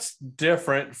 that's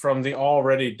different from the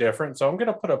already different. So I'm going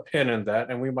to put a pin in that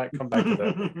and we might come back to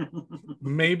that.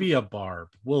 Maybe a barb.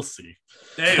 We'll see.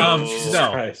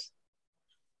 No.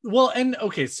 Well, and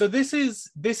okay, so this is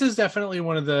definitely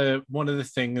one of the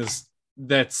things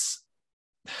that's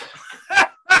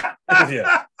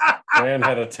yeah. Rand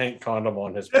had a tank condom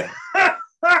on his back.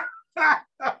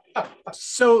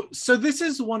 So this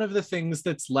is one of the things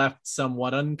that's left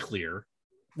somewhat unclear,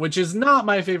 which is not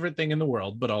my favorite thing in the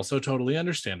world, but also totally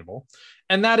understandable.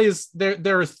 And that is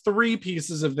there are three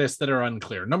pieces of this that are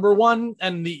unclear. Number one,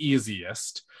 and the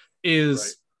easiest,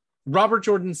 is Robert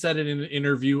Jordan said in an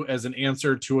interview as an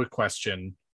answer to a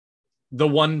question, the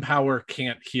one power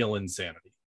can't heal insanity.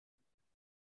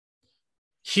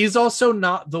 He's also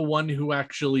not the one who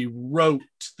actually wrote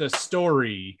the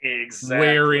story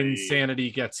where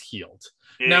insanity gets healed.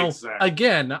 Now,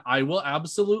 again, I will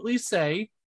absolutely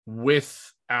say,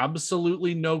 with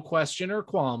absolutely no question or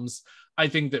qualms, I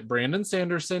think that Brandon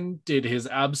Sanderson did his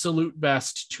absolute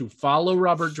best to follow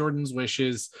Robert Jordan's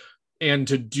wishes and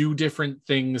to do different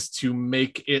things to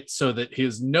make it so that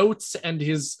his notes and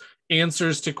his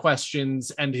answers to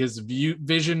questions and his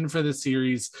vision for the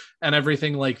series and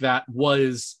everything like that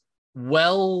was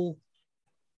well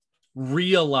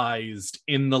realized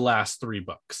in the last three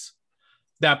books.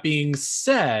 That being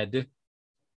said,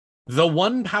 the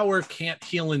one power can't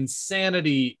heal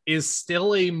insanity is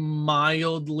still a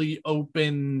mildly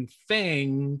open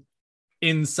thing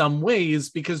in some ways,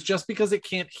 because just because it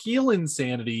can't heal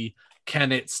insanity,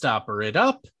 can it stopper it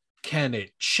up? Can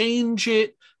it change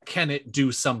it? Can it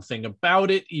do something about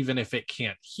it, even if it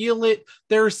can't heal it?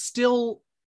 There are still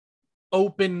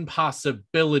open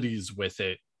possibilities with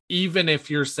it, even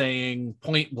if you're saying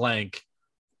point blank,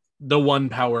 the one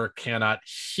power cannot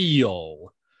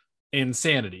heal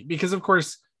insanity. Because, of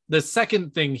course, the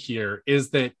second thing here is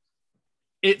that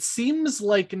it seems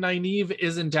like Nynaeve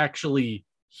isn't actually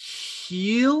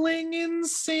healing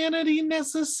insanity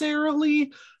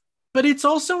necessarily, but it's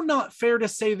also not fair to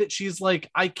say that she's like,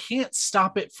 I can't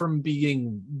stop it from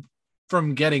getting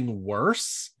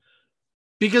worse.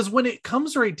 Because when it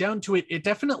comes right down to it, it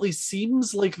definitely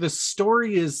seems like the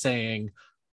story is saying,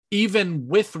 even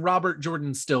with Robert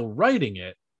Jordan still writing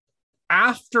it,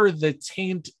 after the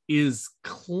taint is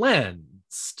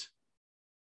cleansed,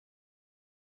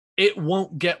 it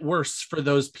won't get worse for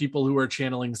those people who are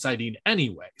channeling Sidene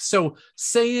anyway. So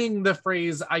saying the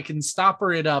phrase, I can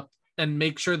stopper it up and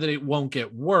make sure that it won't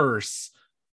get worse,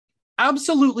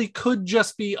 absolutely could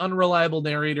just be unreliable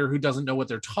narrator who doesn't know what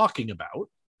they're talking about,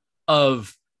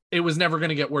 of it was never going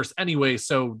to get worse anyway,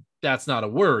 so that's not a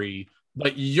worry,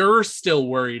 but you're still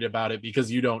worried about it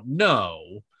because you don't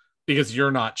know, because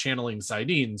you're not channeling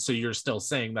Sidene, so you're still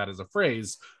saying that as a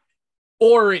phrase.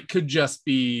 Or it could just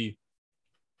be,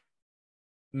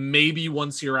 maybe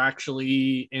once you're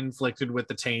actually inflicted with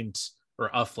the taint, or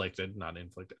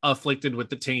afflicted with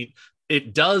the taint,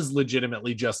 it does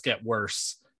legitimately just get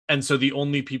worse. And so the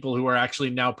only people who are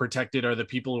actually now protected are the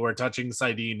people who are touching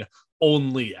Sidene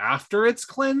only after it's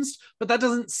cleansed. But that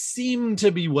doesn't seem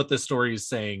to be what the story is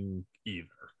saying either.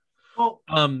 Well,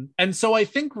 and so I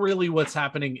think really what's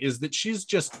happening is that she's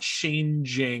just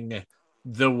changing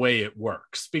the way it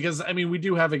works. Because, I mean, we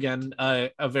do have, again,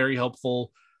 a very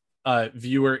helpful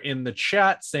viewer in the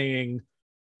chat saying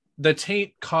the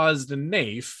taint caused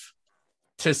Nafe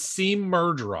to see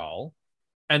Murderall,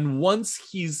 and once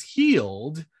he's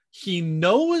healed, he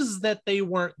knows that they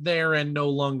weren't there and no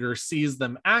longer sees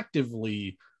them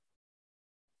actively,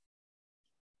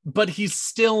 but he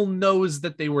still knows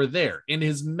that they were there. In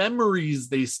his memories,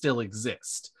 they still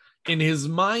exist. In his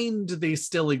mind, they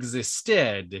still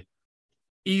existed,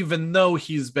 even though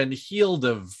he's been healed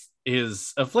of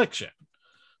his affliction.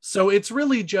 So it's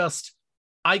really just,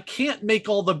 I can't make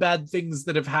all the bad things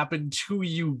that have happened to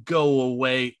you go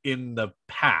away in the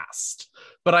past,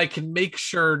 but I can make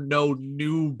sure no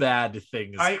new bad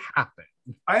things happen.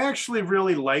 I actually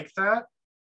really like that,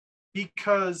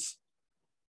 because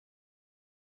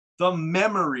the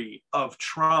memory of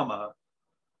trauma,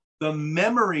 the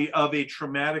memory of a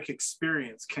traumatic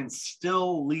experience can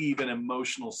still leave an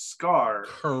emotional scar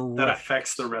that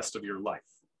affects the rest of your life.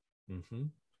 Mm-hmm.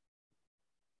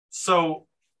 So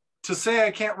to say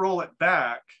I can't roll it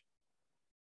back,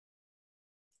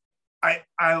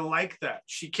 I like that.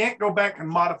 She can't go back and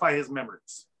modify his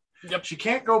memories. Yep. She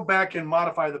can't go back and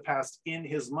modify the past in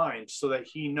his mind so that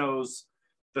he knows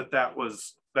that that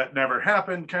never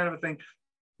happened, kind of a thing.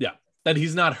 Yeah, that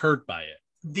he's not hurt by it.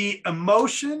 The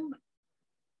emotion,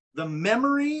 the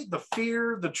memory, the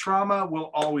fear, the trauma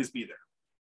will always be there.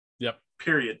 Yep.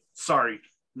 Period. Sorry.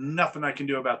 Nothing I can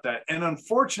do about that. And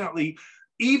unfortunately,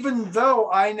 even though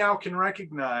I now can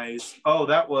recognize, oh,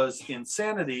 that was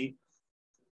insanity,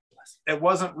 it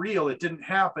wasn't real, it didn't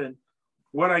happen.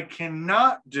 What I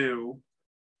cannot do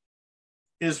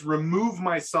is remove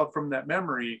myself from that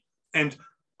memory and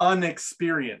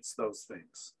unexperience those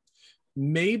things.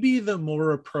 Maybe the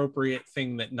more appropriate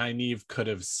thing that Nynaeve could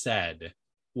have said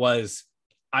was,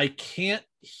 I can't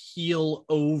heal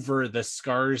over the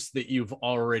scars that you've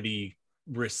already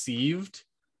received,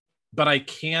 but I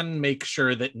can make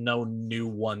sure that no new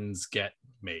ones get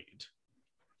made.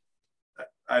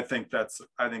 I think that's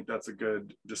a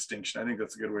good distinction. I think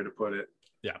that's a good way to put it.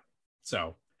 Yeah.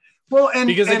 So, well,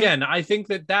 again, I think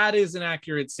that is an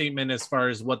accurate statement as far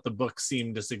as what the book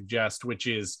seemed to suggest, which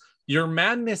is your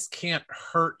madness can't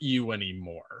hurt you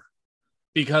anymore,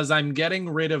 because I'm getting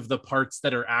rid of the parts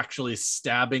that are actually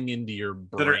stabbing into your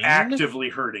brain. That are actively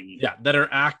hurting you. Yeah, that are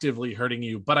actively hurting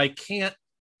you, but I can't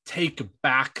take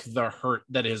back the hurt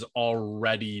that has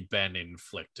already been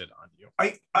inflicted on you.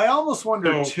 I almost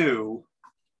wonder too.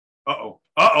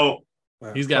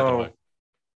 He's got the book.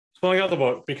 Pulling out the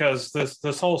book, because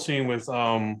this whole scene with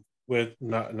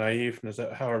Nynaeve, is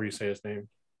that however you say his name?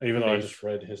 Even though I just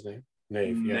read his name,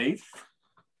 Nynaeve.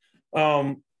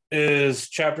 Yeah. Is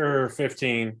chapter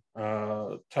 15,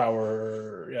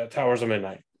 Towers of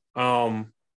Midnight. And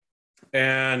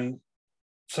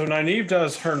so Nynaeve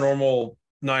does her normal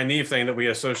Nynaeve thing that we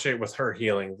associate with her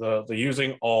healing, the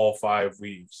using all 5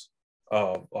 weaves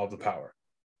of the power.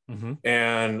 Mm-hmm.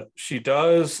 And she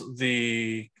does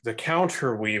the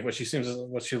counter weave, what she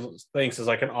thinks is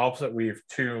like an opposite weave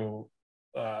to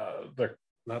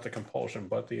not the compulsion,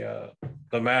 but the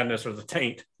madness or the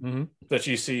taint that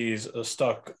she sees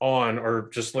stuck on or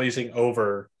just lazing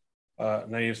over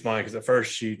Nynaeve's mind. Because at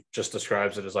first she just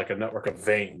describes it as like a network of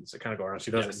veins that kind of go around.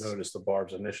 She doesn't notice the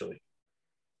barbs initially.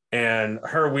 And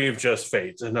her weave just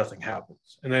fades and nothing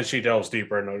happens. And then she delves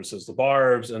deeper and notices the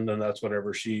barbs. And then that's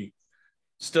whenever she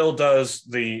still does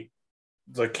the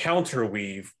counter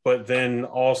weave, but then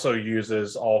also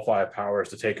uses all 5 powers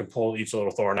to take and pull each little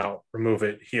thorn out, remove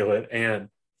it, heal it, and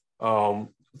throw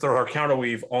her counter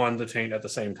weave on the taint at the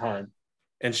same time.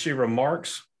 And she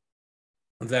remarks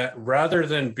that rather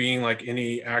than being like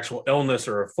any actual illness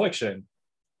or affliction,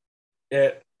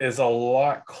 it is a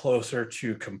lot closer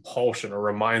to compulsion, or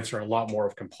reminds her a lot more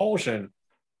of compulsion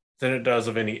than it does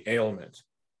of any ailment.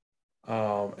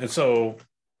 And so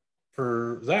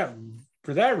for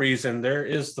that reason, there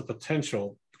is the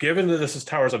potential, given that this is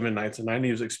Towers of Midnight and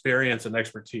Nynaeve's experience and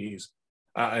expertise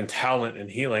and talent and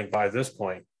healing by this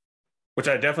point, which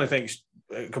I definitely think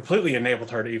completely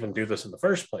enabled her to even do this in the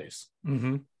first place.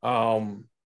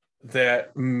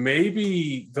 That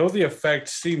maybe, though the effect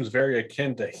seems very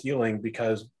akin to healing,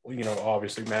 because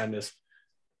obviously madness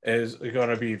is going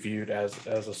to be viewed as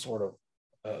a sort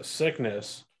of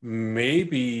sickness,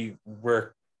 maybe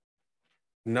we're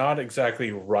not exactly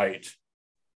right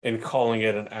in calling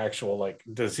it an actual like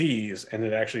disease and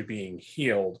it actually being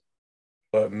healed,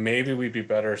 but maybe we'd be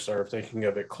better served thinking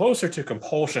of it closer to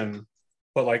compulsion,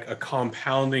 but like a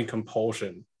compounding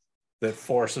compulsion that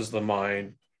forces the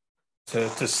mind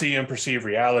to see and perceive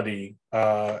reality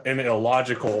in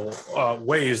illogical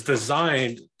ways,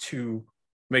 designed to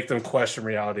make them question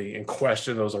reality and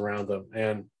question those around them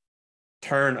and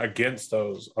turn against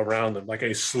those around them, like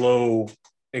a slowly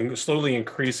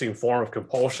increasing form of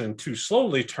compulsion to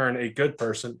slowly turn a good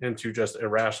person into just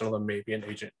irrational and maybe an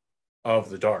agent of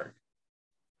the dark.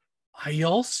 I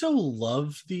also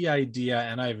love the idea,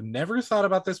 and I've never thought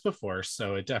about this before,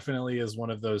 so it definitely is one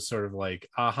of those sort of like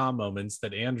aha moments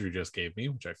that Andrew just gave me,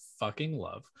 which I fucking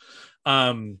love,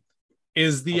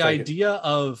 is the idea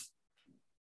of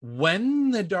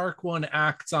when the Dark One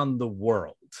acts on the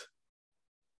world,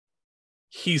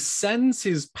 he sends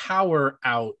his power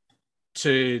out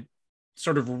to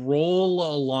sort of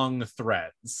roll along the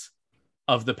threads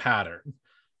of the pattern,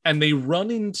 and they run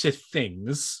into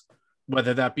things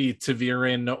whether that be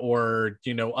Taviran or,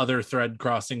 other thread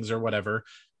crossings or whatever,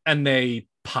 and they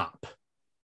pop.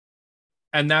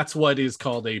 And that's what is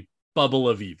called a bubble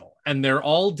of evil. And they're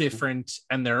all different,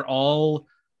 and they're all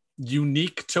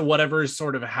unique to whatever is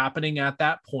sort of happening at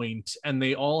that point. And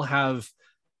they all have,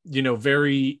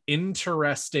 very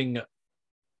interesting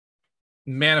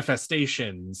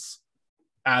manifestations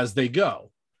as they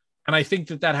go. And I think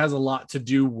that has a lot to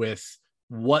do with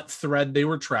what thread they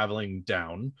were traveling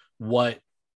down, what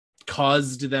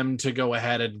caused them to go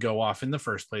ahead and go off in the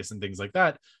first place, and things like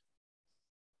that.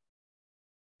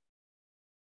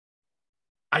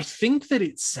 I think that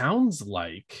it sounds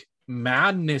like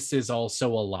Madness is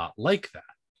also a lot like that.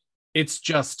 It's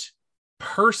just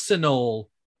personal,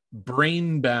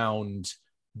 brain-bound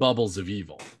bubbles of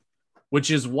evil, which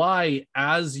is why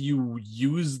as you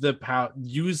use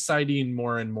use Sidene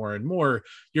more and more and more,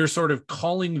 you're sort of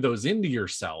calling those into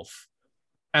yourself.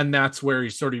 And that's where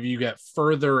you get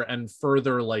further and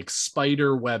further like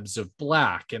spider webs of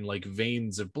black and like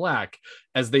veins of black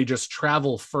as they just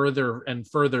travel further and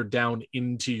further down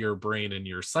into your brain and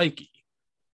your psyche.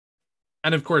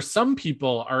 And of course, some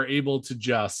people are able to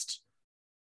just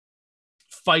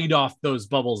fight off those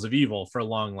bubbles of evil for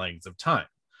long lengths of time.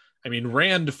 I mean,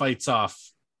 Rand fights off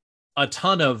a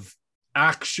ton of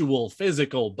actual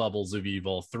physical bubbles of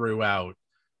evil throughout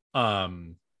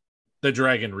the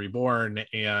Dragon Reborn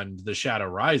and the Shadow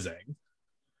Rising,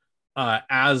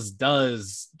 as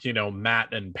does,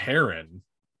 Matt and Perrin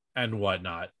and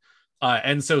whatnot.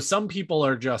 And so some people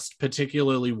are just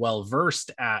particularly well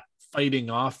versed at fighting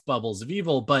off bubbles of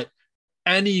evil, but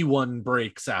anyone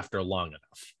breaks after long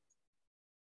enough.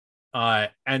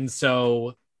 And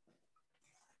so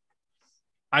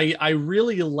I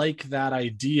really like that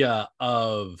idea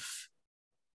of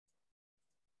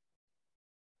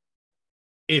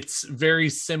it's very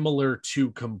similar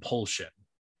to compulsion.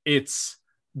 It's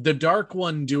the Dark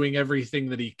One doing everything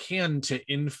that he can to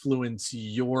influence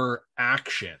your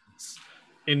actions,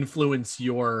 influence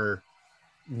your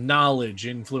knowledge,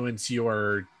 influence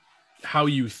your how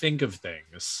you think of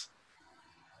things,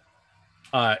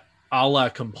 a la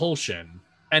compulsion.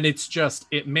 And it's just,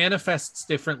 it manifests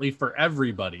differently for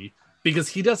everybody because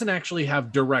he doesn't actually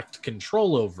have direct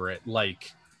control over it,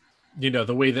 like,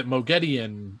 the way that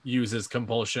Moghedian uses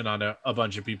compulsion on a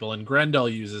bunch of people, and Grendel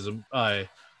uses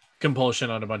compulsion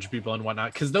on a bunch of people and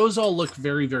whatnot, because those all look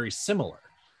very, very similar.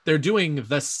 They're doing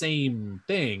the same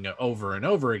thing over and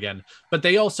over again, but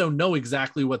they also know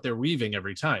exactly what they're weaving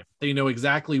every time. They know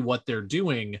exactly what they're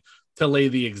doing to lay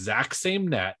the exact same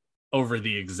net over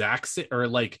the exact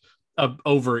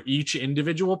over each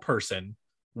individual person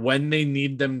when they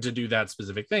need them to do that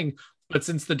specific thing. But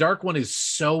since the Dark One is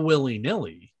so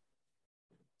willy-nilly,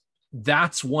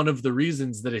 that's one of the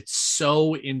reasons that it's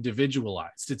so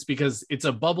individualized. It's because it's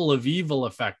a bubble of evil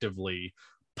effectively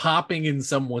popping in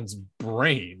someone's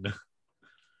brain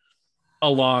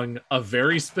along a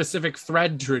very specific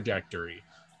thread trajectory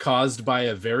caused by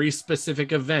a very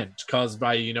specific event, caused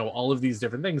by, all of these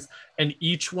different things. And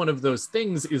each one of those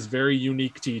things is very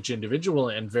unique to each individual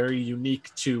and very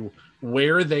unique to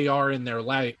where they are in their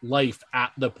life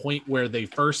at the point where they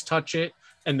first touch it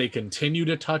and they continue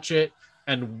to touch it,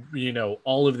 and,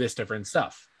 all of this different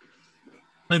stuff.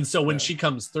 And so when she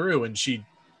comes through and she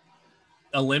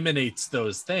eliminates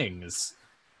those things,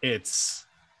 it's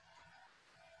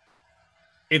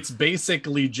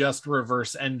basically just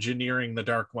reverse engineering the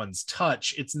Dark One's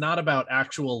touch. It's not about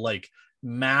actual like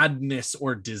madness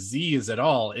or disease at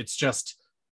all. It's just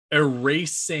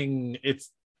erasing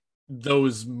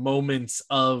those moments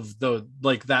of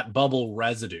that bubble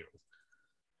residue.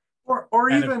 Or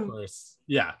and even, course,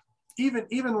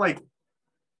 even like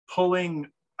pulling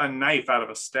a knife out of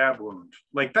a stab wound.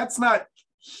 Like, that's not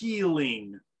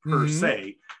healing per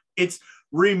se. It's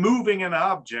removing an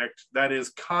object that is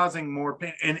causing more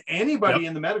pain. And anybody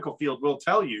in the medical field will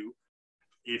tell you,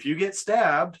 if you get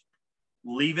stabbed,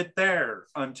 leave it there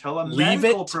until a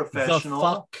medical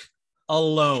professional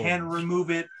alone can remove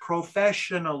it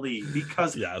professionally,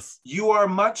 because you are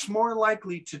much more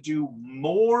likely to do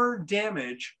more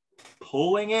damage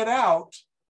pulling it out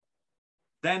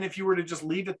than if you were to just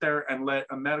leave it there and let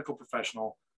a medical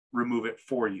professional remove it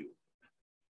for you.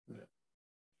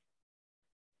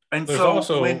 And there's so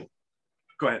also,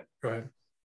 go ahead.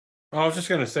 I was just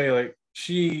going to say, like,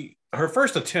 her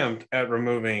first attempt at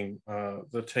removing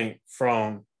the taint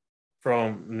from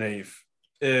Naif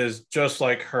is just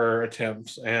like her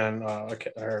attempts and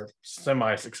her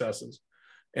semi-successes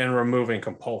in removing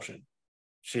compulsion.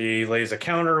 She lays a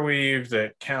counter weave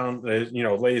that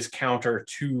lays counter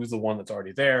to the one that's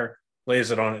already there,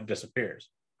 lays it on, it disappears.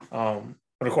 But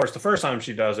of course, the first time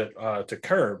she does it to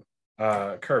Curb,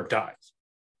 Curb dies.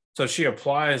 So she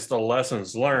applies the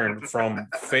lessons learned from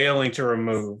failing to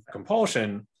remove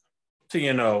compulsion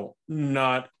to,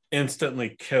 not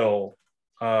instantly kill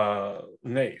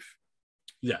Nafe.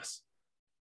 Yes.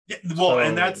 Yeah, well,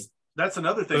 and that's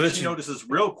another thing she notices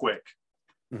real quick.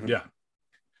 Mm-hmm. Yeah.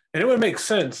 And it would make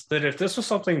sense that if this was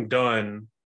something done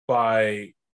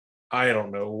by, I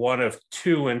don't know, one of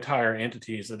two entire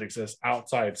entities that exist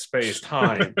outside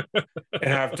space-time and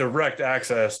have direct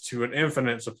access to an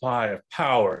infinite supply of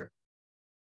power,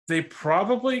 they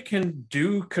probably can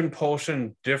do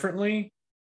compulsion differently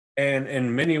and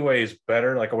in many ways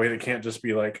better, like a way that can't just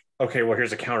be like, okay, well,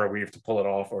 here's a counter weave to pull it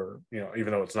off, or,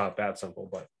 even though it's not that simple.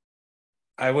 But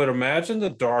I would imagine the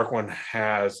Dark One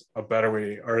has a better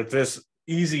way, or this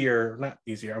not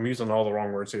easier, I'm using all the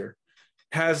wrong words here,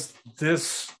 has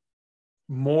this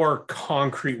more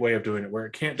concrete way of doing it where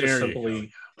it can't just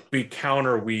simply be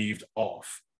counter weaved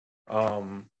off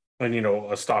and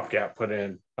a stopgap put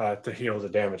in to heal the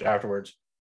damage afterwards.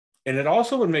 And it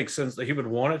also would make sense that he would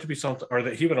want it to be something, or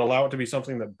that he would allow it to be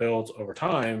something that builds over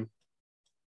time,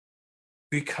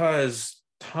 because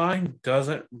time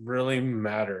doesn't really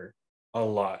matter a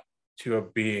lot to a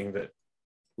being that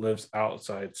lives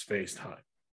outside space-time.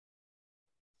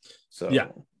 So yeah.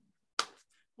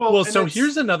 Well, so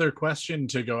here's another question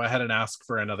to go ahead and ask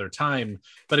for another time,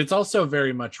 but it's also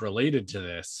very much related to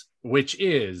this, which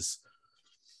is,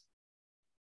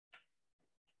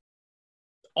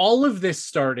 all of this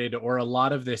started, or a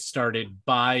lot of this started,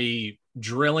 by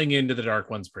drilling into the Dark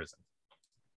One's prison,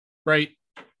 right?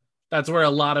 That's where a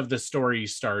lot of the story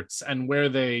starts, and where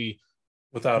they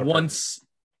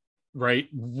right,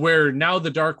 where now the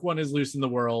Dark One is loose in the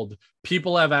world,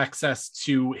 people have access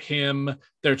to him,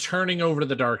 they're turning over to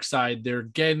the dark side, they're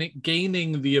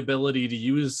gaining the ability to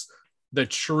use the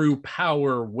true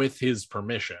power with his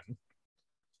permission.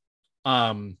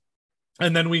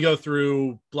 And then we go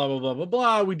through blah, blah, blah, blah,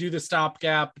 blah. We do the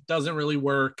stopgap. Doesn't really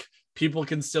work. People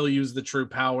can still use the true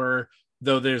power,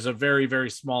 though there's a very, very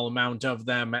small amount of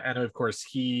them. And of course,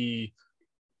 the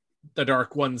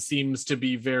Dark One seems to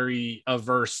be very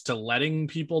averse to letting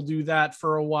people do that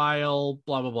for a while,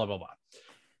 blah, blah, blah, blah, blah.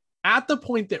 At the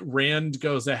point that Rand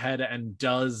goes ahead and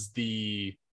does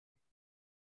the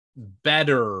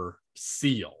better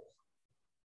seal,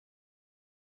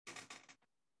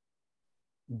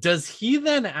 does he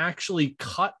then actually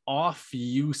cut off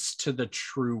use to the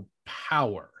true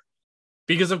power?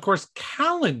 Because, of course,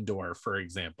 Kalendor, for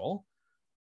example,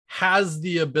 has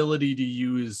the ability to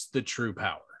use the true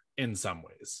power in some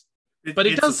ways. But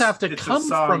it does have to come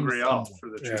from somewhere. For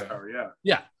the true power,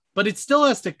 yeah, but it still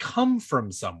has to come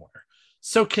from somewhere.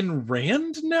 So can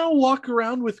Rand now walk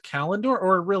around with Kalendor,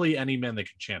 or really any man that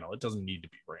can channel? It doesn't need to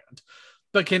be Rand.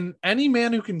 But can any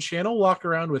man who can channel walk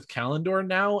around with Kalendor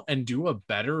now and do a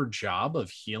better job of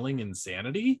healing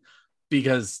insanity?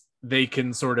 Because they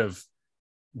can sort of,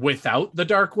 without the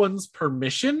Dark One's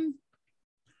permission,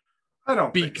 I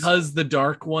don't because think so. The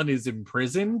Dark One is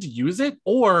imprisoned, use it?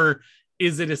 Or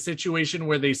is it a situation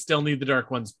where they still need the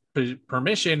Dark One's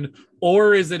permission?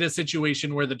 Or is it a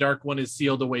situation where the Dark One is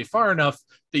sealed away far enough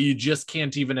that you just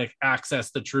can't even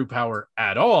access the true power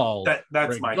at all,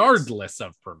 that's regardless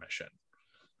of permission?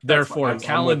 Therefore,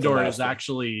 Kalendor is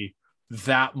actually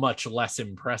that much less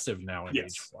impressive now in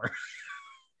Age 4.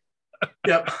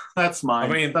 Yep, that's mine.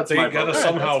 I mean, they got to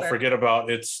somehow forget about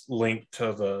its link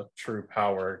to the true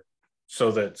power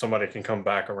so that somebody can come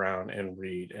back around and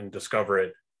read and discover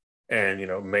it and,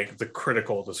 make the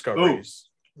critical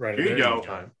discoveries. Right. Here you go.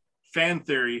 Time. Fan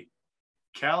theory.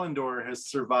 Kalendor has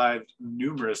survived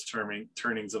numerous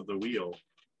turnings of the wheel.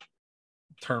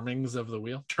 Turnings of the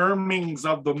wheel? Turnings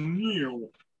of the wheel.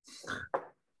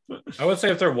 I would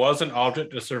say if there was an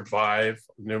object to survive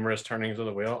numerous turnings of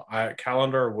the wheel,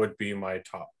 Kalendor would be my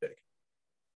top pick.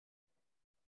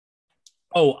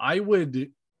 Oh, I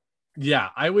would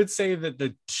say that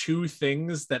the two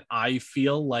things that I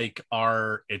feel like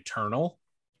are eternal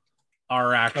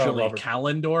are actually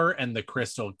Kalendor and the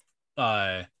crystal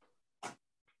and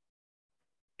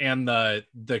the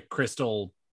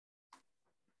crystal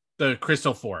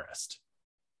forest.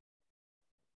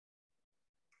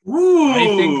 Ooh. I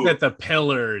think that the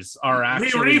pillars are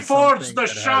actually. We reforged the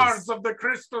shards of the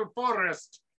crystal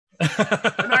forest.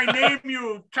 And I name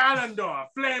you Kalendor,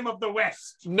 Flame of the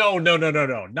West. No,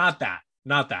 not that.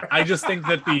 I just think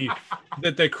that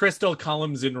the crystal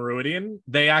columns in Ruidian,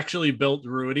 they actually built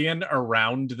Ruidian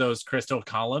around those crystal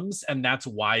columns, and that's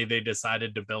why they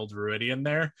decided to build Ruidian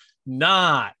there.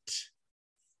 Not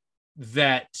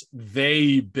that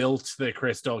they built the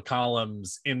crystal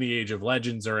columns in the Age of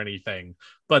Legends or anything,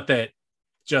 but that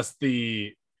just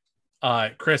the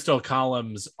crystal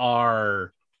columns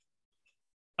are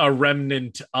a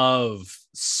remnant of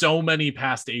so many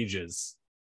past ages,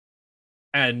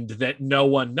 and that no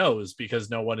one knows because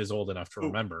no one is old enough to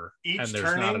remember. And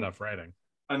there's not enough writing.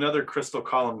 Another crystal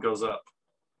column goes up.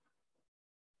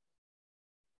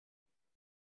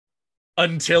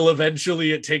 Until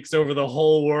eventually it takes over the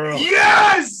whole world.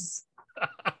 Yes!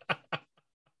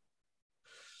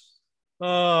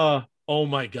 Oh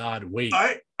my God. Wait.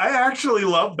 I actually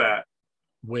love that.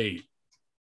 Wait.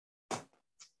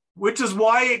 Which is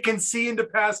why it can see into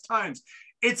past times.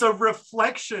 It's a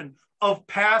reflection of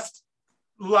past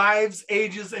lives,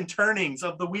 ages, and turnings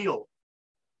of the wheel.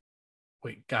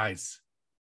 Wait, guys.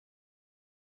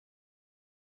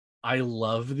 I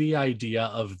love the idea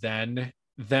of them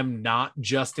not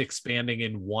just expanding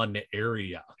in one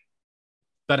area,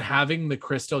 but having the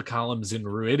crystal columns in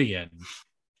Ruidian,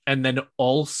 and then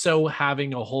also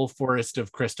having a whole forest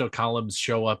of crystal columns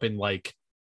show up in like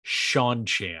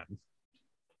Shanchan.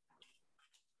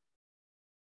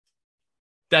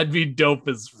 That'd be dope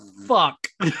as fuck.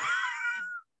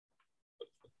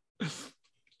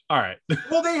 All right.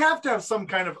 Well, they have to have some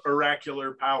kind of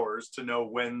oracular powers to know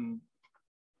when.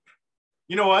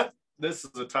 You know what? This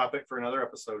is a topic for another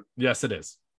episode. Yes, it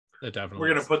is. It definitely.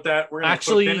 We're gonna put that. We're gonna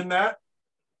actually put a pin in that.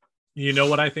 You know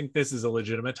what I think this is a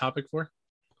legitimate topic for?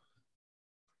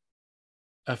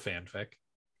 A fanfic.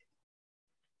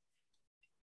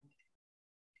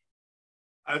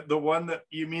 The one that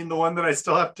I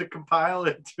still have to compile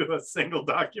into a single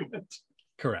document.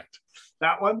 Correct.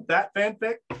 That one, that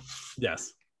fanfic.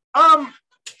 Yes.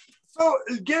 So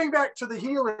getting back to the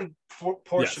healing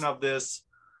portion of this,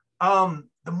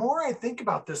 the more I think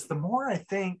about this, the more I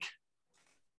think,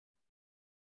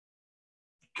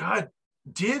 God,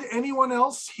 did anyone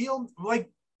else heal? Like,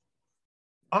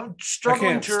 I'm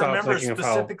struggling to remember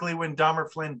specifically when Dahmer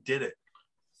Flynn did it.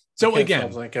 So again,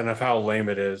 I'm thinking of how lame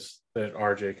it is that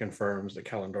RJ confirms that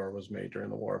Kalendor was made during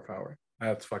the War of Power.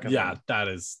 That's fucking lame. that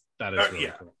is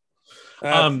really cool.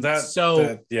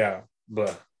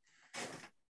 But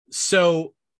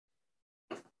so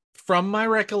from my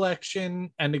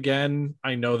recollection, and again,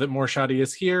 I know that Morshadi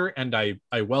is here, and I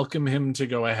welcome him to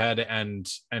go ahead and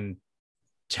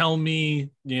tell me,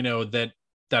 that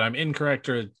I'm incorrect,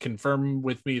 or confirm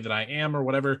with me that I am, or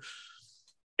whatever.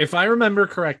 If I remember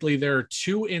correctly, there are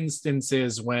two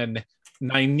instances when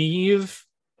Nynaeve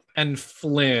and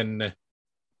Flynn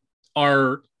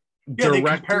are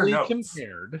directly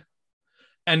compared.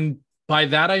 And by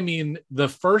that, I mean the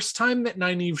first time that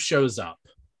Nynaeve shows up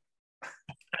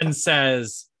and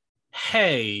says,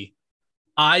 hey,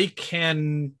 I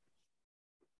can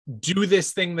do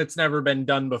this thing that's never been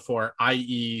done before,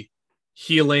 i.e.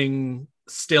 healing,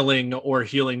 stilling, or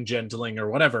healing, gentling, or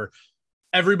whatever.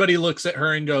 Everybody looks at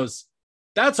her and goes,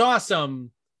 that's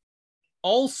awesome.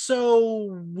 Also,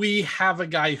 we have a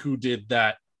guy who did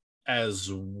that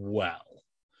as well.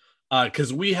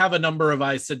 Because we have a number of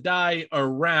Aes Sedai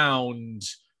around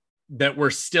that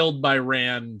were stilled by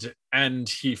Rand, and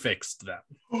he fixed them.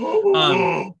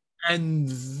 And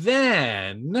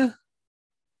then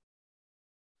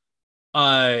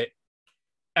at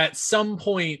some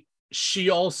point, she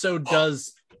also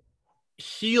does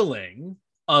healing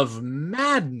of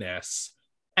madness.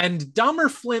 And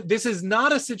Dahmer Flynn, this is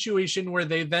not a situation where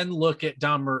they then look at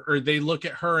Dahmer, or they look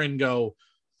at her and go,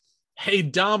 hey,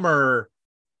 Dahmer,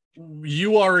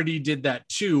 you already did that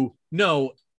too.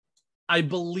 No, I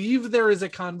believe there is a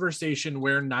conversation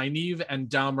where Nynaeve and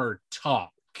Dahmer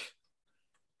talk,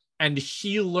 and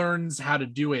he learns how to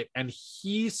do it, and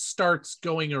he starts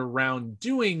going around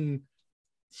doing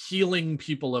healing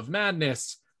people of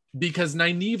madness because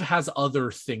Nynaeve has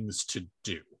other things to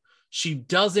do. She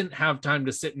doesn't have time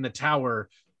to sit in the tower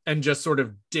and just sort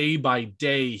of day by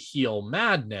day heal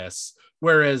madness,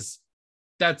 whereas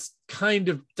that's kind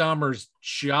of Dahmer's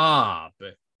job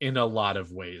in a lot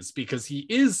of ways, because he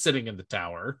is sitting in the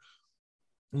tower,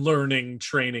 learning,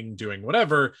 training, doing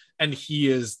whatever, and he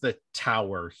is the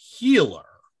tower healer.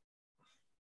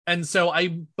 And so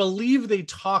I believe they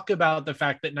talk about the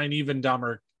fact that Nynaeve and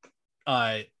Dahmer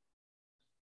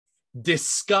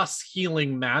discuss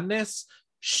healing madness.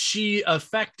 She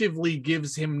effectively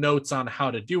gives him notes on how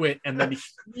to do it, and then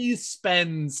he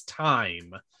spends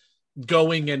time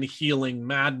going and healing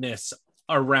madness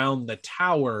around the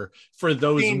tower for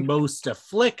those most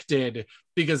afflicted,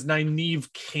 because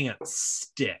Nynaeve can't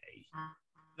stay.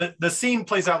 The scene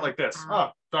plays out like this.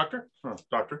 Doctor?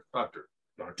 Doctor?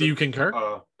 Do you concur?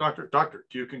 Doctor,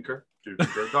 do you concur? Do you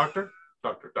concur, doctor?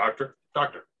 Doctor.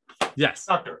 Yes.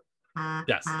 Doctor.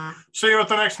 Yes. See you at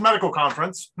the next medical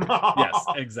conference. Yes,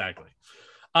 exactly.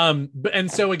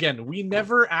 And so again, we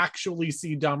never actually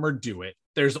see Dahmer do it.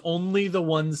 There's only the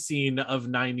one scene of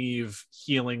Nynaeve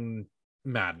healing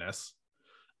Madness.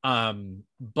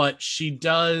 But she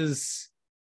does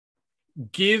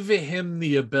give him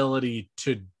the ability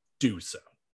to do so.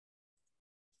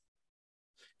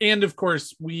 And of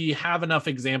course, we have enough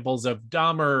examples of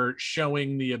Dahmer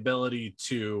showing the ability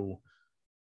to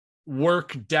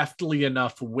work deftly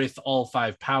enough with all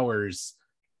 5 powers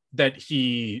that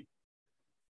he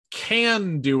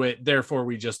can do it. Therefore,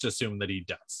 we just assume that he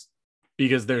does,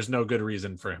 because there's no good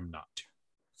reason for him not to.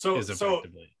 So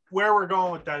where we're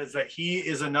going with that is that he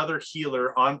is another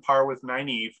healer on par with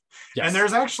Nynaeve. Yes. And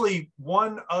there's actually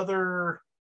one other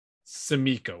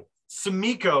Samiko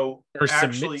or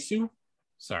actually Samitsu?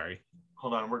 Sorry.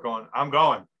 Hold on, I'm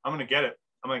gonna get it.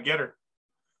 I'm gonna get her.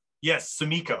 Yes,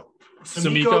 Samiko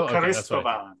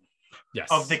Karistovan. Okay, yes.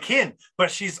 Of the kin, but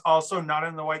she's also not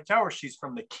in the White Tower. She's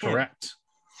from the kin. Correct.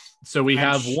 So we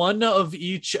have one of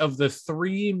each of the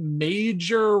 3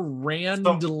 major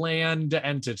Randland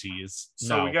entities.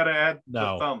 So we got to add the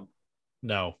thumb.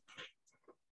 No,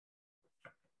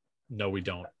 we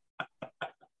don't.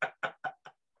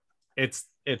 It's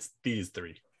these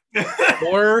 3.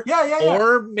 Or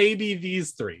or maybe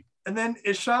these 3. And then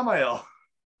Ishamael.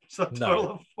 So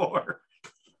total of 4.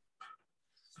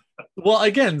 Well,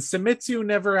 again, Samitsu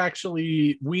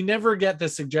we never get the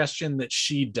suggestion that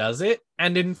she does it.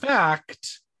 And in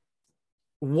fact,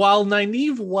 while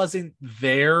Nynaeve wasn't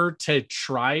there to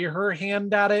try her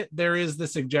hand at it, there is the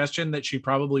suggestion that she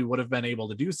probably would have been able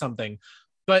to do something.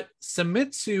 But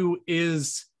Samitsu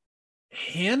is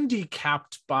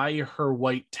handicapped by her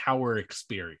White Tower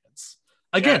experience.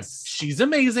 Again, she's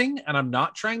amazing, and I'm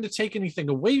not trying to take anything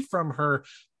away from her,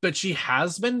 but she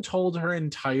has been told her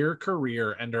entire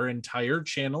career and her entire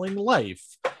channeling life,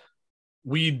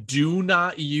 we do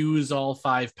not use all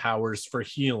 5 powers for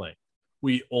healing.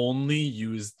 We only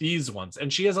use these ones.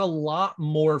 And she has a lot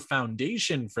more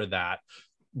foundation for that,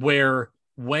 where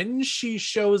when she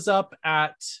shows up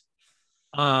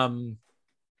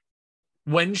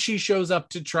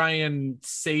to try and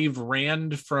save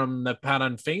Rand from the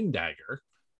Padan Fain dagger,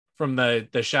 from the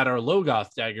Shadow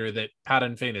Logoth dagger that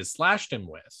Padan Fain has slashed him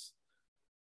with,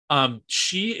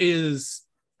 she is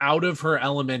out of her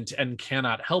element and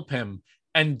cannot help him,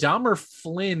 and Dahmer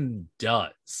Flynn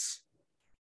does.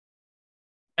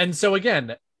 And so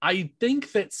again, I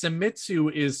think that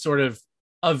Samitsu is sort of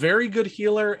a very good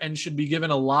healer and should be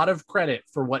given a lot of credit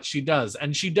for what she does.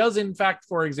 And she does, in fact,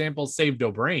 for example, save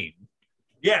Dobrain.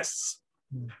 Yes.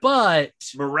 But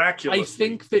miraculously, I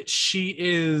think that she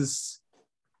is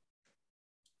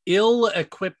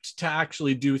ill-equipped to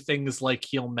actually do things like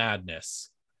heal Madness,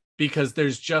 because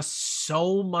there's just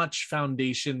so much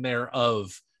foundation there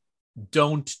of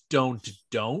don't,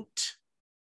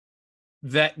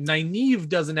 that Nynaeve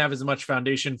doesn't have as much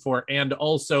foundation for, and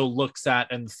also looks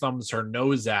at and thumbs her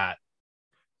nose at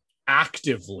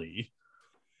actively.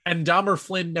 And Dahmer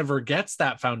Flynn never gets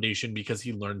that foundation because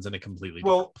he learns in a completely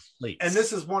different place. And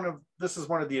this is one of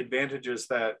the advantages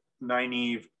that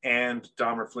Nynaeve and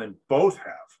Dahmer Flynn both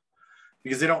have,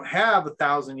 because they don't have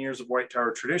 1,000 years of White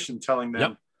Tower tradition telling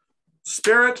them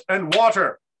spirit and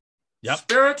water. Yep.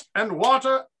 Spirit and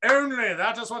water only.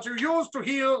 That is what you use to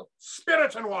heal.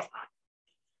 Spirit and water.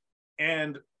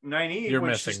 And Nynaeve,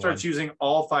 when she starts using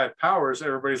all 5 powers,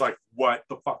 everybody's like, what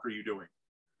the fuck are you doing?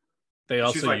 They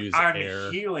also like, use air.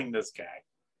 I'm healing this guy.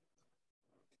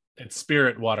 It's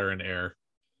spirit, water, and air.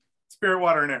 Spirit,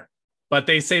 water, and air. But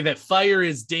they say that fire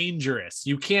is dangerous.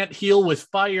 You can't heal with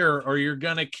fire or you're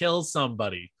going to kill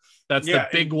somebody. That's the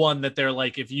big one that they're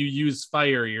like, if you use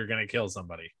fire, you're going to kill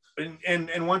somebody.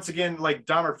 And once again, like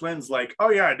Dahmer Flynn's like, oh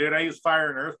yeah, dude, I use fire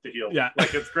and earth to heal. Yeah.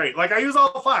 Like, it's great. Like, I use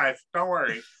all 5. Don't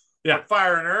worry. Yeah. But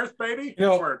fire and earth, baby. You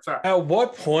know, where it's at. At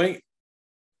what point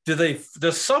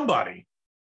does somebody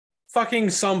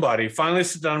finally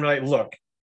sit down and be like, look,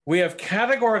 we have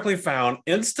categorically found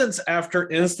instance after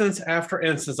instance after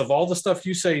instance of all the stuff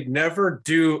you say never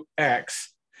do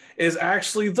X is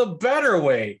actually the better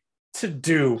way to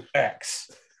do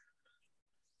X.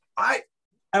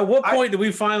 At what point do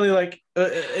we finally like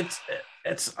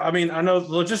it's I mean, I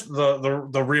know just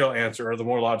the real answer, or the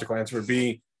more logical answer, would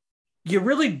be you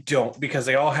really don't, because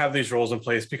they all have these rules in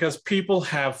place because people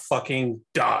have fucking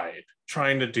died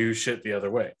trying to do shit the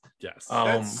other way. Yes.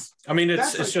 I mean,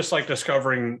 it's just like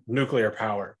discovering nuclear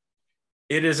power.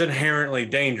 It is inherently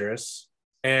dangerous,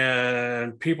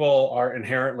 and people are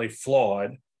inherently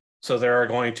flawed. So there are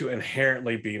going to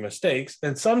inherently be mistakes,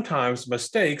 and sometimes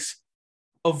mistakes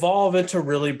evolve into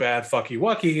really bad fucky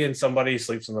wucky and somebody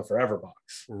sleeps in the forever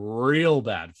box. Real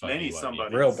bad fucky Many wucky.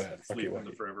 somebody Real bad sleep fucky in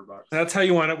the wucky. forever box. And that's how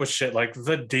you wind up with shit like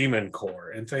the demon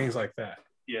core and things like that.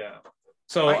 Yeah.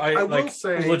 So I will like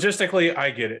say, logistically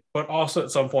I get it, but also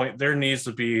at some point there needs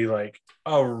to be like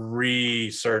a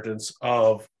resurgence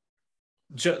of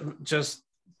just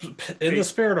in the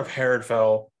spirit of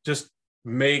Herodfell, just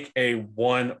make a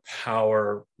one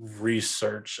power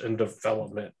research and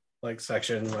development like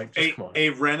section, like just come on. A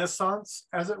renaissance,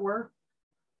 as it were.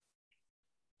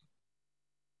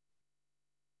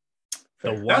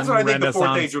 The one That's what I think the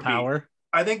fourth age would power. be.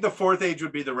 I think the fourth age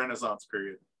would be the Renaissance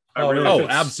period.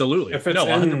 Absolutely. If it's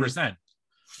 100%.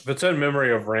 If it's in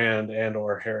memory of Rand and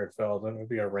or Herodfell, then it would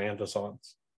be a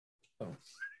Randessance. So.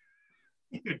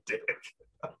 You dick.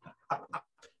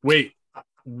 Wait,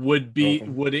 would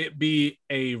it be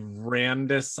a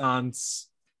Randessance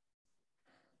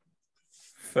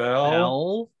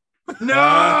fell?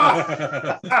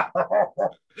 No.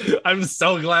 I'm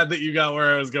so glad that you got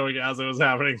where I was going as it was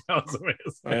happening. That was amazing.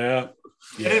 Yeah.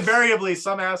 Yes. And invariably,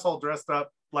 some asshole dressed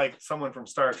up like someone from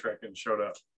Star Trek and showed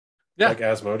up. Yeah. Like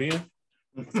Asmodean?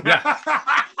 Yeah.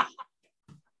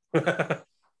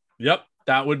 Yep.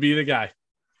 That would be the guy.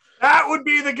 That would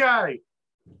be the guy.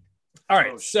 All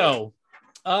right. So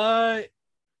I'm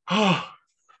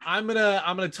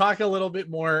gonna talk a little bit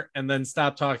more and then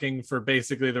stop talking for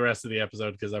basically the rest of the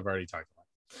episode because I've already talked a lot.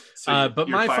 So but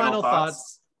my final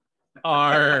thoughts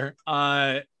are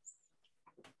I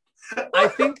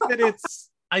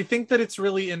think that it's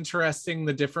really interesting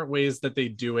the different ways that they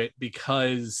do it,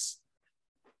 because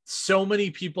so many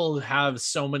people have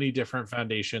so many different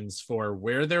foundations for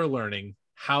where they're learning,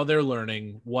 how they're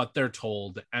learning, what they're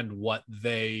told, and what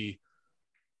they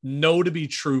know to be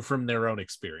true from their own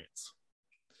experience.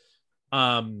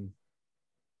 I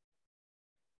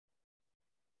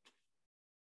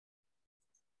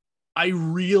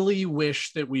really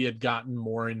wish that we had gotten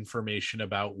more information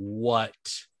about what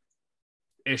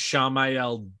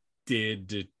Ishamael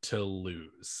did to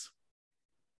lose.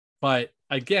 But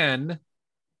again,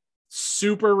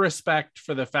 super respect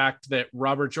for the fact that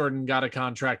Robert Jordan got a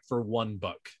contract for one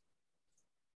book.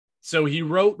 So he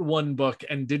wrote one book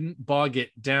and didn't bog it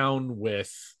down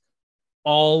with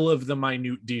all of the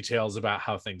minute details about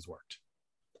how things worked.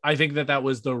 I think that that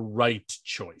was the right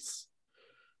choice.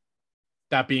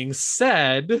 That being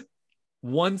said,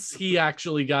 once he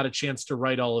actually got a chance to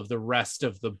write all of the rest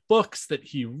of the books that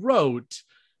he wrote,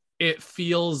 it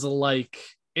feels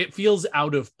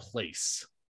out of place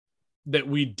that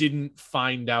we didn't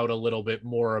find out a little bit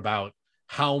more about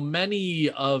how many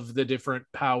of the different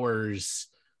powers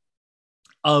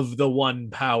of the one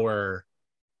power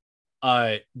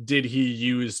did he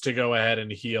use to go ahead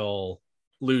and heal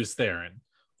Lews Therin?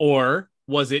 Or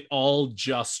was it all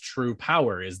just true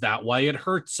power? Is that why it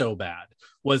hurt so bad?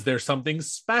 Was there something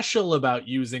special about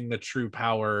using the true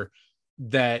power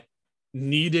that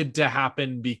needed to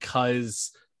happen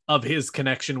because of his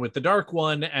connection with the Dark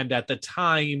One? And at the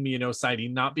time,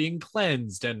 Sidene not being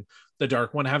cleansed and the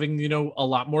Dark One having, a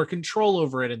lot more control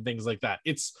over it and things like that.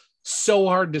 It's so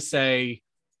hard to say.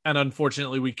 And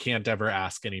unfortunately, we can't ever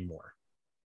ask anymore.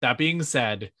 That being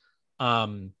said,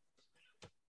 I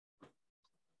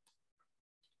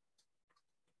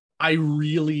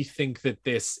really think that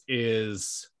this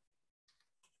is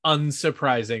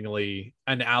unsurprisingly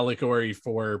an allegory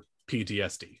for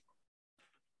PTSD.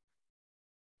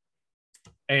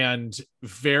 And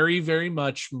very, very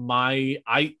much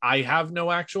I have no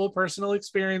actual personal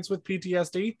experience with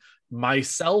PTSD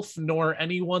myself, nor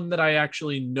anyone that I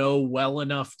actually know well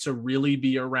enough to really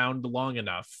be around long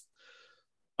enough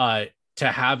to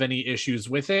have any issues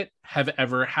with it, have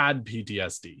ever had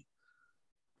PTSD.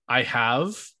 I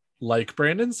have, like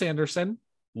Brandon Sanderson,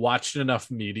 watched enough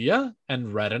media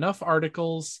and read enough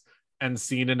articles and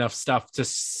seen enough stuff to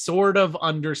sort of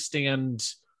understand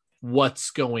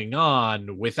what's going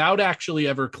on without actually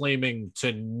ever claiming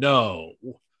to know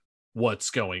what's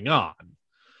going on.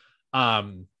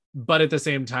 But at the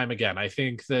same time, again, I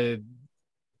think the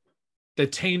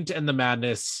taint and the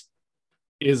madness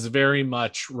is very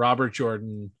much Robert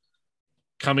Jordan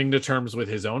coming to terms with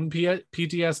his own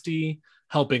PTSD,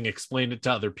 helping explain it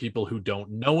to other people who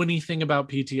don't know anything about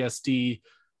PTSD,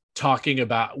 talking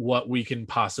about what we can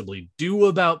possibly do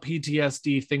about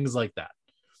PTSD, things like that.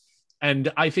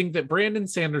 And I think that Brandon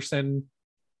Sanderson,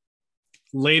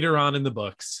 later on in the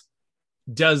books,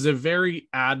 does a very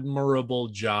admirable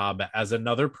job as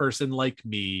another person like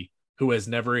me who has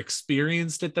never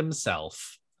experienced it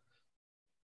themselves,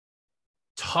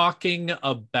 talking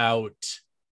about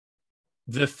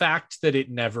the fact that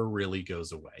it never really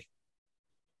goes away.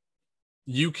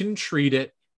 You can treat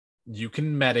it you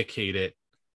can medicate it,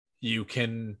 you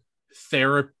can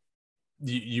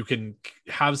you can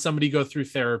have somebody go through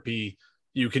therapy,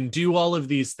 you can do all of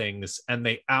these things, and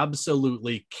they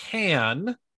absolutely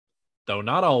can, though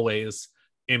not always,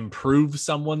 improve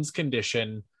someone's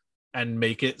condition and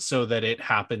make it so that it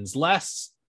happens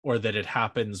less, or that it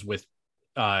happens with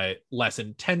less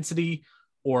intensity,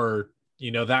 or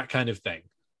that kind of thing.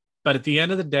 But at the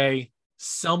end of the day,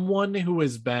 someone who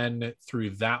has been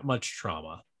through that much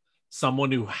trauma,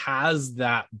 someone who has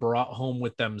that brought home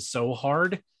with them so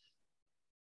hard,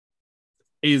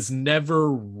 is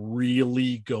never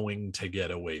really going to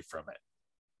get away from it.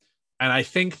 And I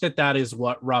think that is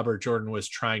what Robert Jordan was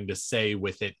trying to say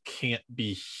with it can't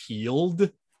be healed.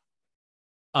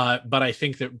 But I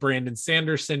think that Brandon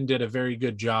Sanderson did a very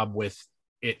good job with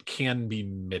it can be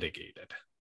mitigated.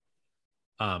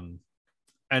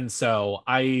 And so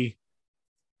I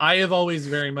have always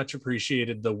very much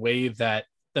appreciated the way that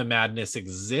the madness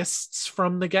exists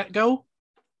from the get-go,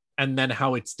 and then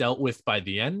how it's dealt with by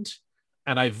the end.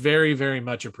 And I very, very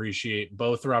much appreciate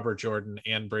both Robert Jordan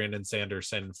and Brandon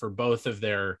Sanderson for both of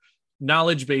their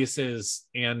knowledge bases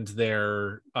and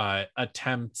their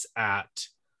attempts at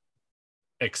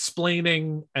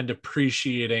explaining and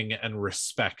appreciating and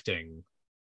respecting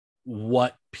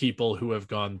what people who have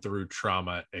gone through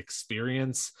trauma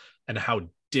experience, and how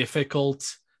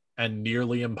difficult and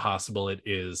nearly impossible it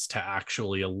is to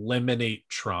actually eliminate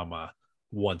trauma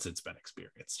once it's been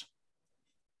experienced.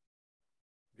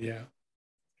 Yeah,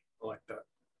 I like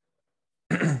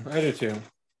that. I do too.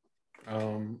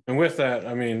 And with that,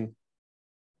 I mean,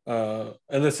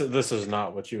 and this is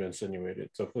not what you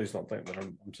insinuated, so please don't think that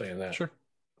I'm saying that. Sure.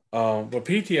 But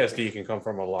PTSD can come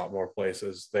from a lot more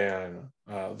places than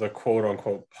the quote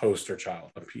unquote poster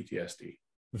child of PTSD.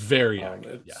 Very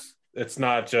it's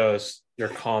not just your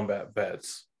combat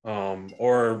vets,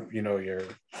 or your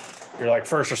like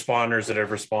first responders that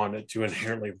have responded to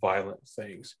inherently violent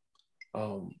things.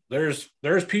 There's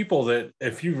people that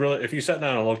if you sat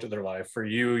down and looked at their life, for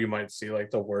you might see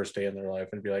like the worst day in their life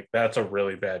and be like, that's a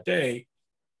really bad day.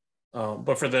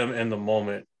 But for them in the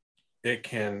moment, it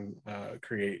can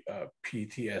create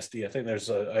PTSD. I think there's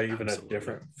even a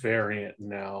different variant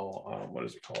now. What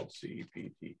is it called?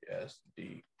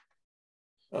 CPTSD.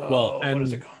 Well,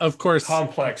 and of course,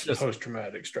 complex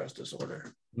post-traumatic stress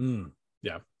disorder.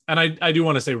 Yeah. And I do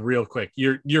want to say real quick,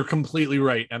 you're completely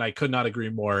right, and I could not agree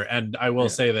more. And I will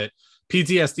say that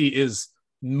PTSD is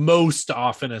most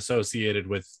often associated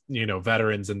with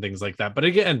veterans and things like that. But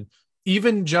again,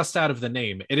 even just out of the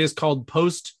name, it is called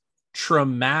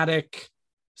post-traumatic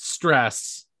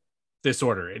stress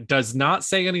disorder. It does not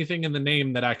say anything in the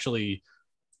name that actually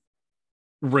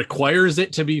requires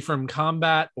it to be from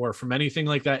combat or from anything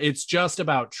like that. It's just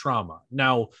about trauma.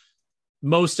 Now,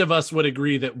 most of us would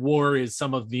agree that war is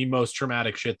some of the most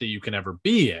traumatic shit that you can ever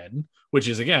be in, which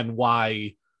is, again,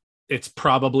 why it's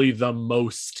probably the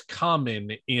most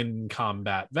common in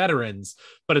combat veterans.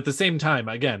 But at the same time,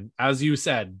 again, as you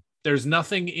said, there's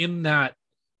nothing in that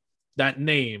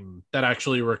name that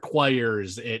actually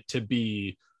requires it to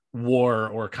be war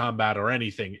or combat or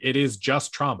anything. It is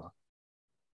just trauma.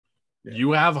 Yeah.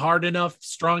 You have hard enough,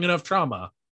 strong enough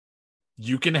trauma,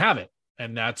 you can have it.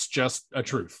 And that's just a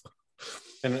truth.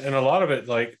 And a lot of it,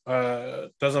 like,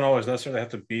 doesn't always necessarily have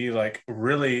to be like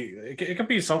really, it could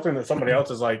be something that somebody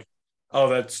else is like, oh,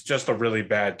 that's just a really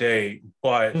bad day.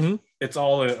 But it's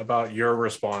all about your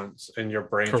response and your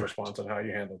brain's response and how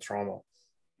you handle trauma.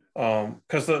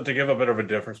 Because to give a bit of a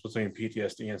difference between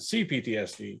PTSD and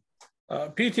CPTSD,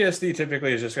 PTSD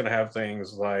typically is just going to have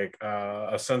things like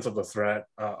a sense of the threat,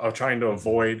 of trying to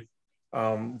avoid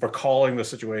recalling the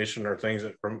situation or things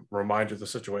that remind you of the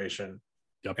situation.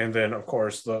 Yep. And then, of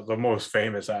course, the most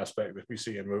famous aspect that we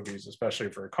see in movies,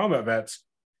 especially for combat vets,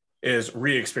 is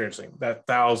re-experiencing that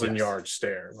 1,000-yard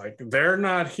stare. Like, they're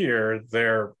not here.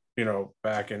 They're,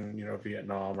 back in,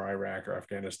 Vietnam or Iraq or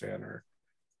Afghanistan or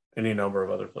any number of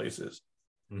other places.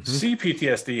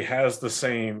 CPTSD has the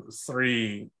same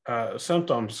three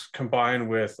symptoms combined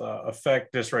with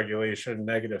affect dysregulation,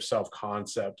 negative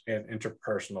self-concept, and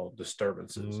interpersonal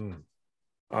disturbances.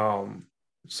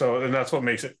 So, and that's what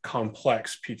makes it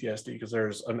complex PTSD, because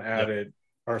there's an added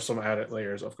or some added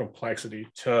layers of complexity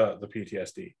to the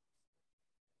PTSD.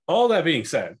 All that being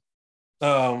said,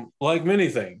 like many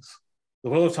things,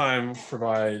 the Wheel of Time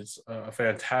provides a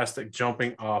fantastic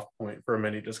jumping off point for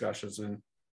many discussions. And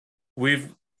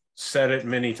we've said it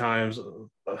many times,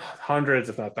 hundreds,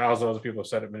 if not thousands of other people have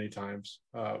said it many times.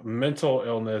 Mental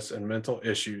illness and mental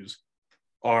issues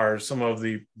are some of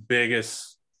the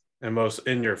biggest and most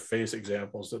in-your-face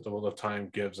examples that the Wheel of Time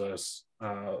gives us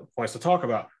points to talk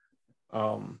about.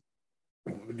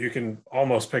 you can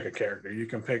almost pick a character. You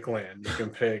can pick Lan, you can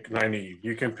pick Nynaeve,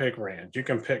 you can pick Rand, you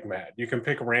can pick Matt, you can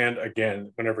pick Rand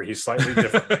again whenever he's slightly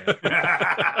different.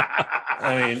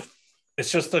 I mean,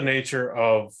 it's just the nature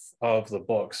of the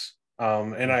books.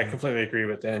 And I completely agree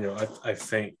with Daniel. I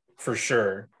think for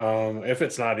sure, if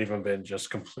it's not even been just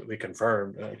completely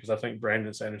confirmed, because I think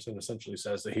Brandon Sanderson essentially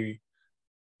says that he,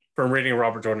 from reading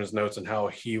Robert Jordan's notes and how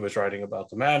he was writing about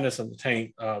the madness and the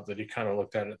taint, that he kind of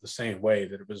looked at it the same way,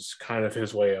 that it was kind of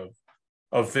his way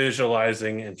of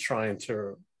visualizing and trying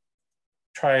to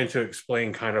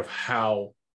explain kind of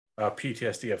how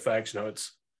PTSD affects.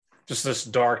 It's just this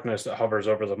darkness that hovers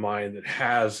over the mind, that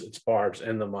has its barbs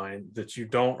in the mind, that you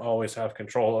don't always have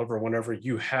control over whenever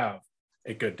you have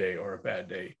a good day or a bad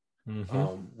day,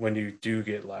 when you do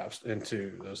get lapsed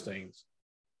into those things.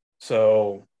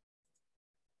 So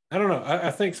I don't know.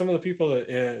 I think some of the people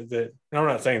that I'm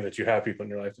not saying that you have people in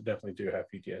your life that definitely do have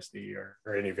PTSD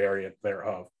or any variant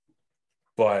thereof,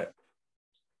 but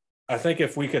I think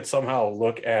if we could somehow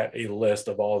look at a list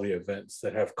of all the events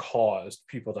that have caused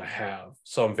people to have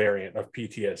some variant of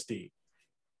PTSD,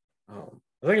 I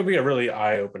think it'd be a really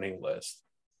eye-opening list,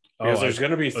 because there's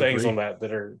going to be things on that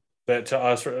that to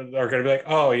us are going to be like,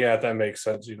 oh yeah, that makes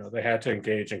sense. They had to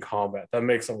engage in combat. That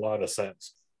makes a lot of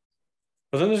sense.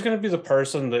 But then there's going to be the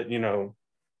person that,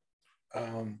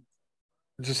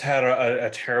 just had a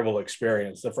terrible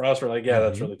experience that for us, we're like, yeah,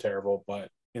 that's really terrible. But,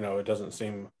 it doesn't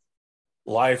seem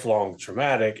lifelong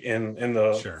traumatic in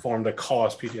the form that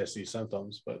cause PTSD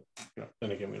symptoms. But,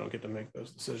 then again, we don't get to make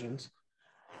those decisions.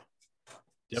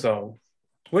 Yep. So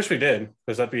wish we did,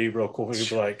 because that'd be real cool. We could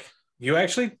be like, you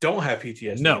actually don't have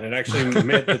PTSD. No. And it actually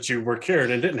meant that you were cured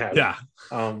and didn't have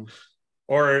it.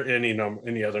 Or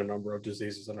any other number of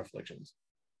diseases and afflictions.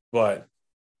 But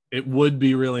it would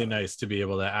be really nice to be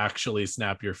able to actually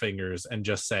snap your fingers and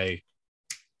just say,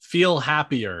 feel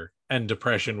happier, and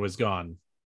depression was gone.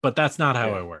 But that's not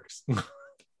how it works.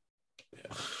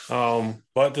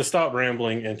 But to stop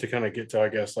rambling and to kind of get to, I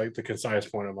guess, like the concise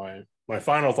point of my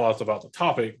final thoughts about the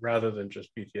topic, rather than just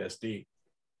PTSD,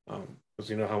 because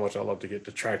you know how much I love to get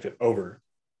detracted over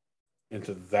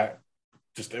into that,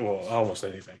 almost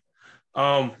anything.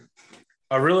 I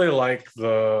really like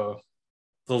the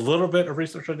little bit of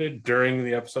research I did during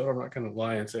the episode. I'm not going to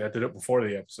lie and say I did it before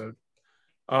the episode.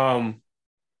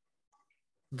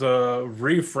 The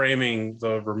reframing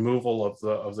the removal of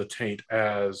the taint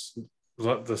as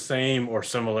the same or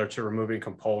similar to removing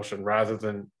compulsion, rather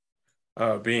than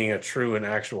being a true and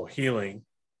actual healing,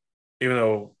 even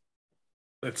though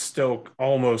it's still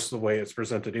almost the way it's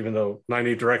presented, even though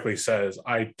Nynaeve directly says,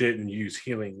 I didn't use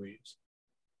healing leaves.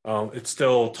 It's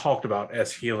still talked about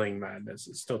as healing madness.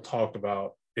 It's still talked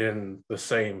about in the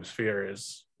same sphere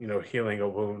as, healing a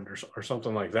wound or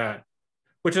something like that,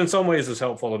 which in some ways is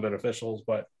helpful and beneficial,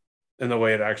 but in the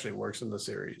way it actually works in the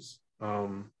series,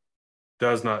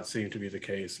 does not seem to be the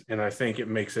case. And I think it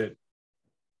makes it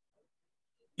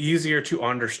easier to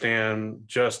understand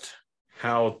just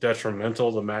how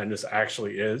detrimental the madness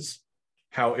actually is,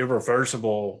 how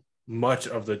irreversible much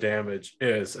of the damage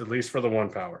is, at least for the one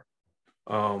power.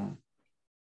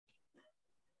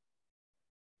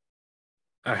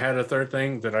 I had a third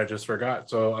thing that I just forgot,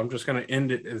 so I'm just going to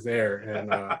end it as there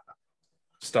and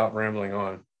stop rambling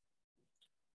on.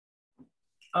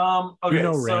 Okay,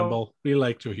 ramble. We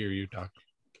like to hear you talk.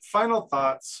 Final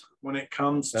thoughts when it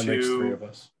comes that to... makes three of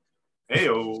us.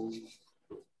 Heyo.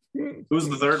 Who's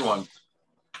the third one?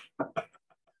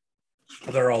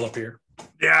 They're all up here.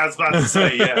 Yeah, I was about to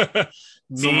say, yeah.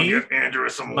 Someone get Andrew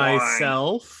some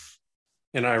myself,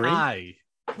 wine. And Irene.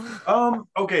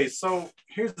 Okay, so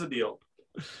here's the deal.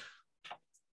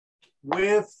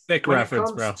 With thick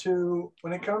reference, bro.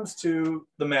 When it comes to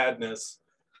the madness,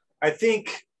 I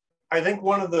think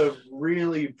one of the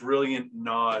really brilliant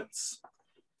nods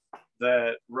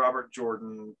that Robert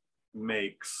Jordan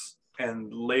makes,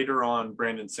 and later on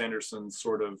Brandon Sanderson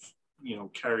sort of,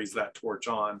 carries that torch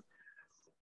on,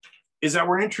 is that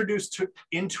we're introduced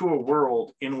into a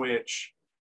world in which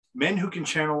men who can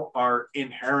channel are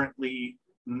inherently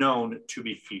known to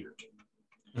be feared,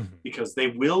 because they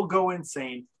will go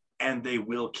insane and they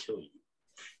will kill you.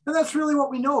 And that's really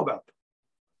what we know about them.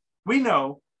 We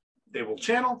know they will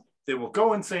channel, they will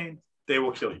go insane, they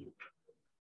will kill you.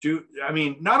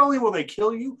 Not only will they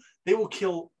kill you, they will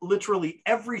kill literally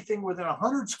everything within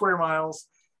 100 square miles,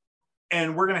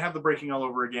 and we're going to have the breaking all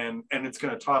over again, and it's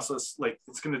going to toss us,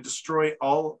 it's going to destroy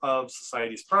all of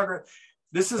society's progress.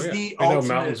 This is the ultimate...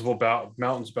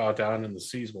 mountains bow down and the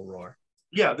seas will roar.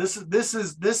 Yeah, this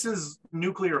is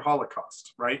nuclear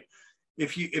holocaust, right?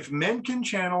 If men can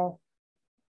channel,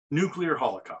 nuclear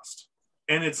holocaust.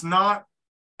 And it's not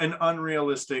an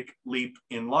unrealistic leap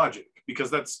in logic, because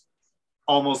that's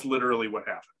almost literally what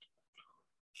happened.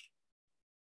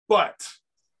 But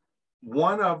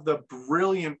one of the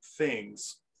brilliant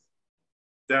things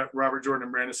that Robert Jordan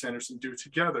and Brandon Sanderson do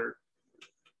together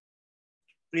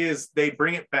is they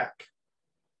bring it back.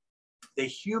 They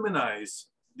humanize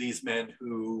these men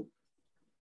who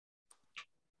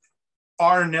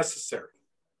are necessary.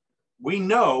 We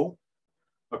know,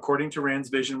 according to Rand's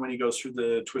vision when he goes through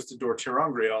the Twisted Door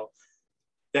Terangrial,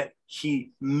 that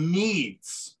he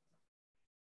needs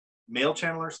male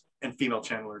channelers and female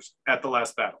channelers at the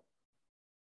last battle,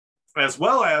 as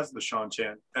well as the Shan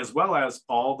Chan, as well as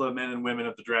all the men and women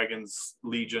of the Dragon's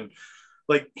Legion.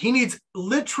 Like, he needs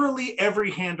literally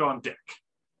every hand on deck.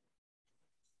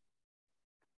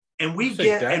 And we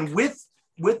get, deck? And with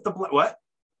the, what?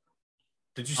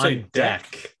 Did you say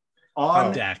deck?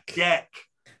 On deck.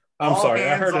 I'm sorry,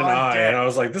 I heard an I, and I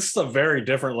was like, this is a very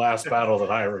different last battle than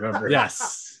I remember.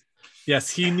 Yes. Yes,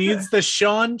 he needs the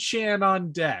Shan Chan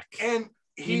on deck. And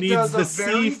he needs the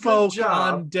sea folk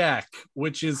on deck,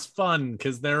 which is fun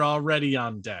because they're already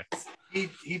on deck.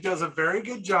 He does a very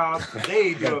good job.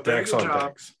 They do a very good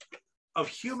job of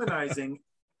humanizing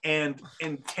and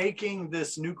taking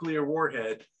this nuclear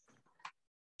warhead,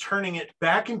 turning it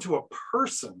back into a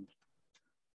person,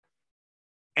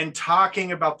 and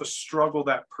talking about the struggle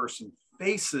that person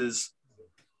faces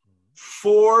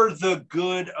for the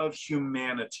good of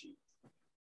humanity.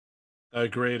 A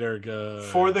greater good.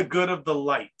 For the good of the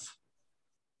light.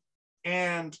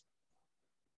 And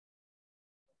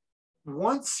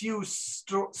once you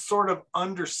sort of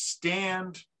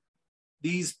understand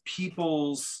these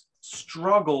people's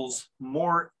struggles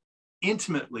more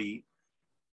intimately,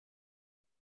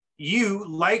 you,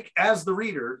 like as the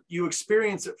reader, you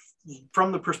experience it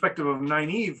from the perspective of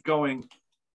Nynaeve going,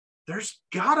 there's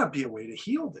gotta be a way to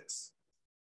heal this.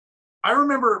 I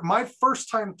remember my first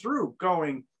time through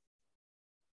going,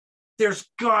 there's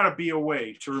gotta be a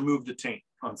way to remove the taint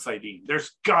on Saidin. There's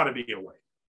gotta be a way.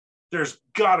 There's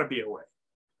gotta be a way.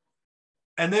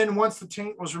 And then once the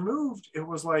taint was removed, it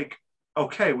was like,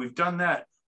 okay, we've done that.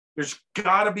 There's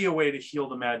gotta be a way to heal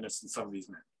the madness in some of these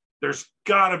men. There's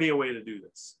gotta be a way to do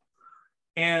this.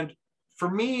 And for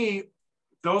me,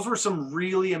 those were some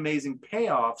really amazing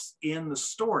payoffs in the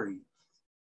story,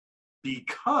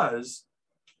 because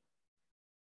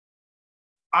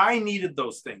I needed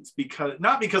those things, because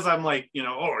not because I'm like, you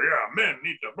know, oh yeah, men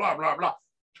need to blah, blah, blah.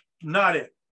 Not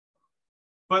it.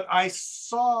 But I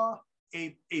saw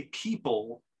a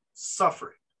people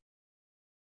suffering.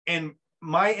 And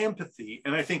my empathy,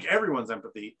 and I think everyone's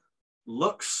empathy,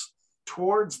 looks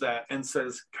towards that and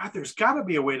says, God, there's got to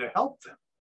be a way to help them.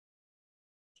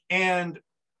 And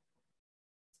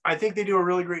I think they do a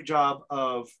really great job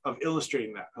of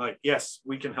illustrating that. Like, yes,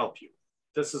 we can help you.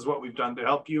 This is what we've done to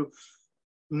help you.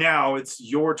 Now it's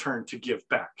your turn to give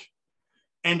back.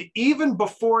 And even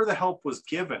before the help was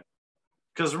given,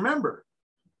 because remember,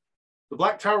 the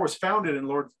Black Tower was founded in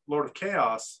Lord of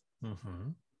Chaos. Mm-hmm.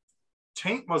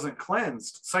 Taint wasn't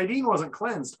cleansed. Saidin wasn't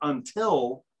cleansed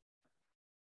until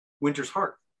Winter's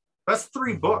Heart. That's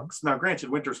 3 books. Now, granted,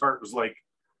 Winter's Heart was like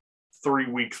 3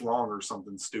 weeks long or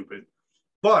something stupid.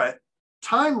 But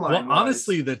timeline. Well,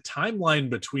 honestly, the timeline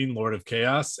between Lord of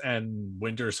Chaos and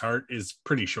Winter's Heart is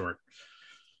pretty short.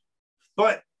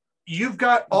 But you've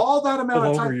got all that amount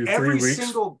of time. Every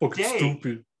single day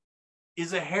stupid.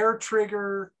 Is a hair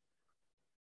trigger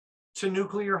to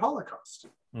nuclear holocaust.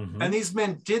 Mm-hmm. And these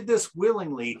men did this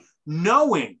willingly,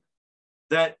 knowing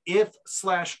that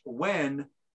if/when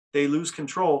they lose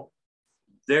control,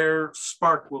 their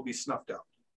spark will be snuffed out.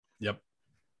 Yep.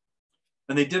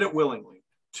 And they did it willingly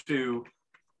to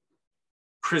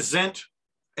present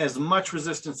as much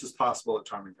resistance as possible at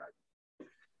Tarmangard.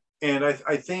 And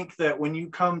I think that when you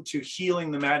come to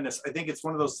healing the madness, I think it's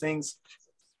one of those things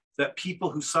that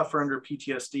people who suffer under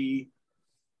PTSD,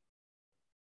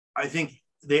 I think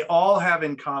they all have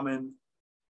in common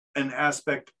an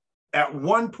aspect at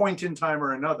one point in time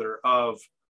or another of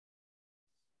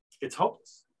it's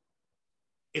hopeless.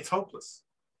 It's hopeless.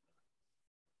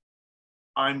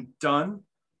 I'm done.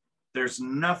 There's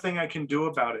nothing I can do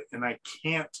about it, and I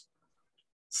can't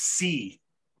see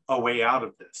a way out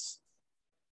of this.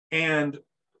 And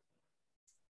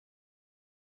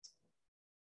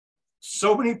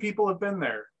so many people have been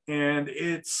there, and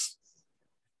it's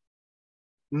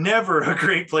never a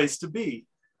great place to be.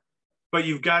 But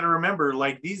you've got to remember,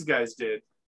 like these guys did,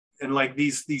 and like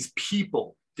these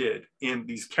people did in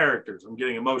these characters. I'm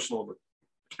getting emotional with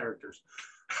characters.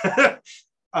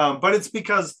 But it's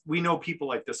because we know people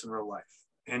like this in real life.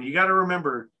 And you got to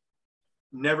remember,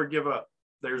 never give up.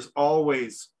 There's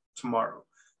always tomorrow.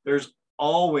 There's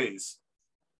always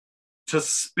to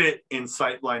spit in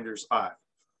Sightblinder's eye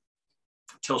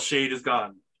till shade is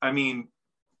gone. I mean,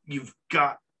 you've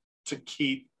got to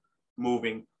keep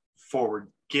moving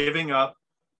forward. Giving up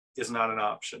is not an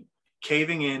option.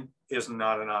 Caving in is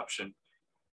not an option.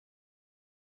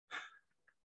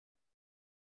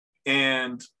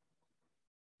 And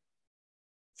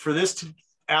for this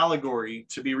allegory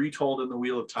to be retold in the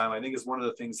Wheel of Time, I think is one of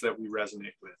the things that we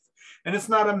resonate with. And it's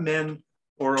not a men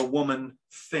or a woman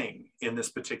thing in this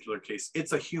particular case.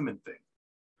 It's a human thing.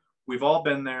 We've all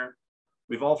been there.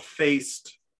 We've all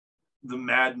faced the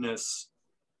madness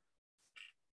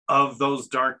of those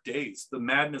dark days, the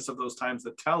madness of those times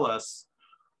that tell us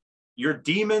your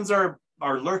demons are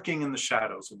lurking in the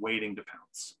shadows, waiting to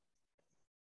pounce.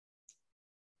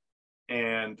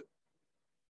 And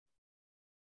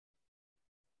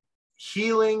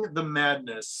healing the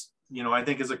madness, I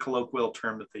think is a colloquial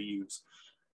term that they use.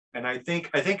 And I think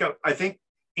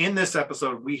in this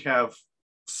episode, we have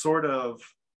sort of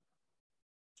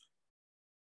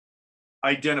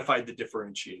identified the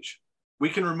differentiation. We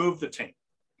can remove the taint.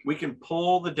 We can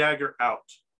pull the dagger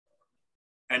out,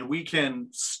 and we can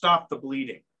stop the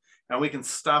bleeding, and we can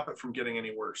stop it from getting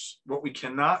any worse. What we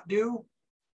cannot do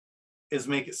is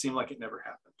make it seem like it never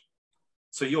happened.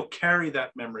 So you'll carry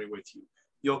that memory with you.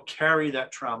 You'll carry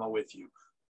that trauma with you.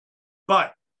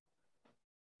 But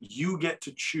you get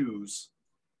to choose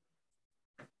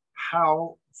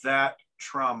how that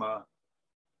trauma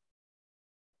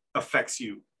affects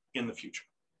you in the future.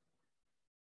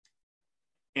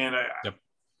 And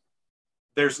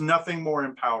there's nothing more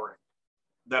empowering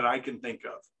that I can think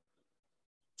of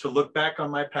to look back on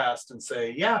my past and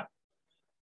say, yeah,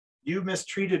 you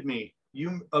mistreated me.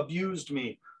 You abused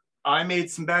me. I made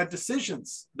some bad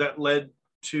decisions that led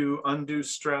to undue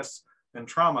stress and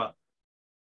trauma.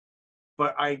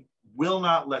 But I will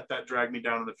not let that drag me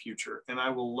down in the future. And I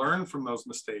will learn from those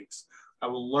mistakes. I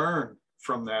will learn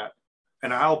from that.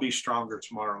 And I'll be stronger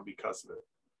tomorrow because of it.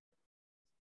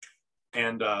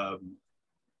 And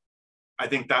I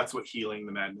think that's what healing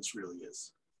the madness really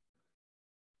is.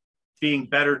 Being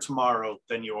better tomorrow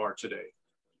than you are today.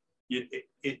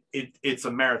 It's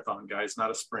a marathon, guys,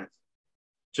 not a sprint.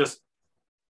 Just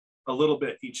a little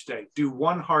bit each day. Do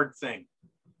one hard thing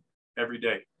every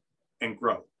day and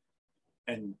grow.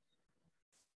 And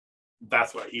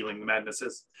that's what healing the madness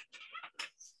is.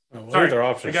 Well, either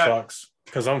option sucks.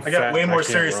 Because I got way more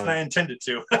serious than I intended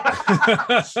to.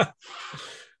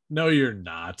 No, you're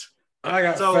not. I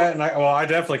got fat, and I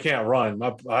definitely can't run.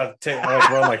 I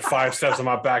run like 5 steps on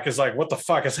my back. It's like, what the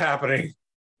fuck is happening?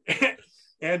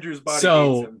 Andrew's body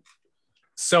hates him.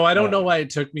 So I don't know why it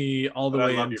took me all the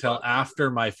way until after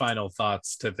my final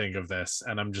thoughts to think of this.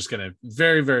 And I'm just going to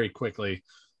very, very quickly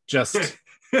just...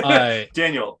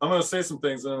 Daniel, I'm going to say some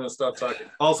things and I'm going to stop talking.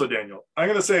 Also, Daniel, I'm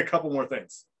going to say a couple more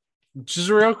things. Just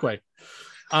real quick.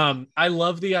 I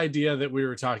love the idea that we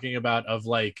were talking about of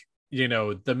like,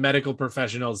 the medical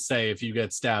professionals say if you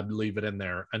get stabbed, leave it in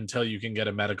there until you can get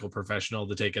a medical professional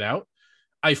to take it out.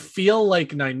 I feel like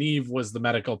Nynaeve was the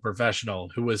medical professional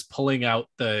who was pulling out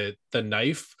the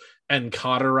knife and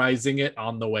cauterizing it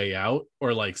on the way out,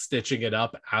 or like stitching it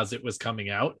up as it was coming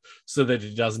out so that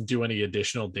it doesn't do any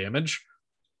additional damage.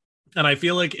 And I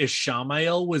feel like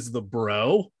Ishamael was the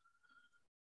bro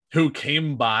who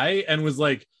came by and was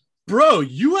like, bro,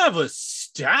 you have a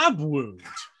stab wound.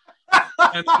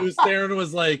 And he was there and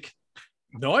was like,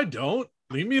 no, I don't.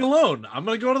 Leave me alone. I'm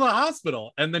going to go to the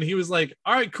hospital. And then he was like,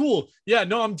 all right, cool. Yeah,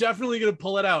 no, I'm definitely going to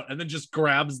pull it out. And then just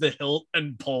grabs the hilt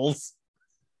and pulls.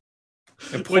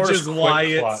 Which is why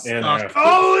it's stuck.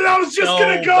 Oh, I was just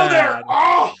going to go there.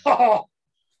 Oh!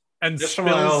 And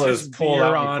spills his beer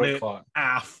on it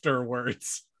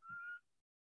afterwards.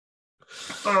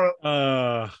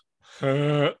 Yeah.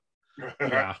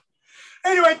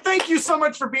 Anyway, thank you so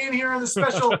much for being here on the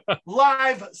special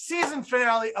live season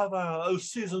finale of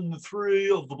season 3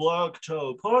 of the Black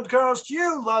Toe podcast.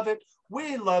 You love it.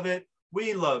 We love it.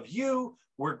 We love you.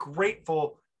 We're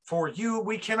grateful for you.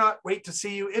 We cannot wait to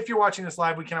see you. If you're watching this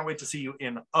live, we cannot wait to see you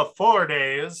in 4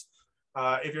 days.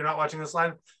 If you're not watching this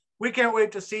live, we can't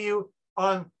wait to see you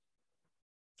on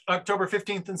October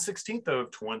 15th and 16th of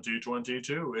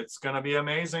 2022. It's going to be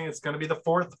amazing. It's going to be the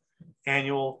 4th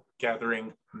annual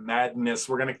Gathering Madness.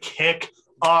 We're going to kick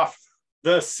off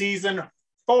the season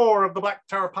 4 of the Black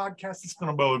Tower podcast. It's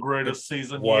going to be the greatest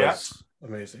season yet.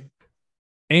 Amazing.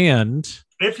 And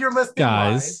if you're listening,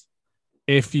 guys,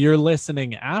 if you're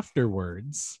listening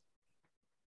afterwards,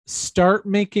 start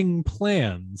making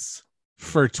plans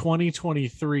for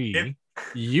 2023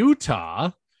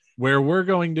 Utah, where we're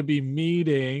going to be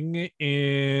meeting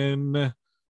in,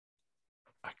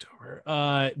 I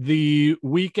Blacktower. The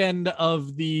weekend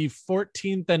of the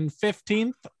 14th and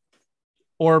 15th,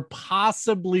 or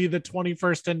possibly the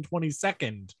 21st and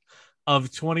 22nd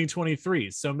of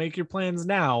 2023. So make your plans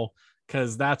now,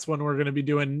 because that's when we're going to be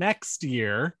doing next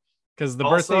year, because the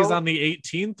birthday is on the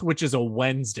 18th, which is a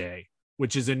Wednesday,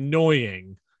 which is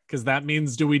annoying, because that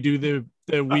means do we do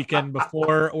the weekend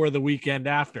before or the weekend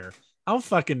after? I don't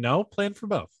fucking know. Plan for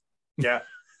both. Yeah.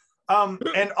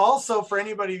 And also for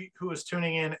anybody who is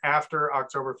tuning in after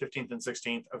October 15th and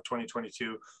 16th of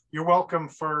 2022, you're welcome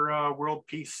for world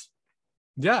peace.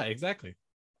 Yeah, exactly.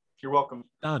 You're welcome.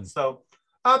 Done. So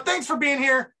thanks for being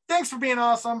here. Thanks for being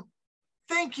awesome.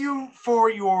 Thank you for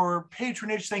your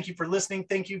patronage. Thank you for listening.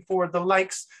 Thank you for the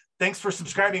likes. Thanks for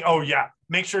subscribing. Oh yeah.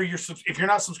 Make sure if you're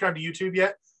not subscribed to YouTube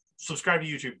yet, subscribe to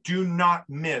YouTube. Do not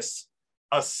miss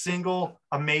a single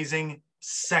amazing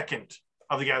second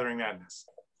of The Gathering Madness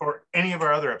or any of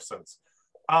our other episodes.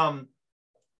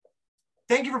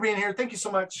 Thank you for being here. Thank you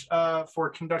so much for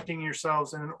conducting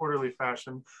yourselves in an orderly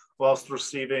fashion whilst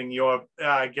receiving your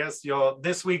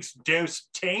this week's dose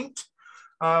taint.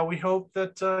 We hope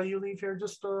that you leave here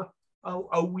just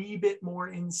a wee bit more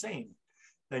insane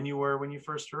than you were when you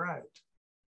first arrived.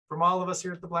 From all of us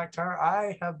here at the Black Tower,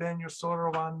 I have been your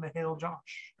Sorowan Mahale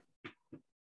Josh.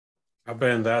 I've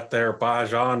been that there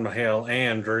Bajan Mahale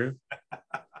Andrew.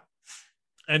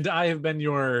 And I have been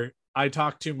your I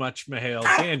talk too much Mahale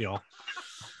Daniel.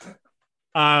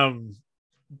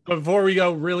 Before we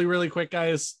go, really, really quick,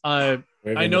 guys, I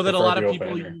know that a lot of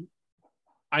people,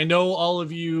 I know all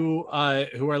of you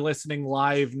who are listening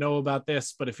live know about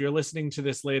this, but if you're listening to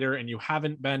this later and you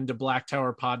haven't been to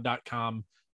blacktowerpod.com,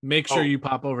 make sure you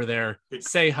pop over there,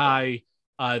 say hi.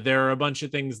 There are a bunch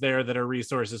of things there that are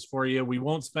resources for you. We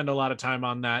won't spend a lot of time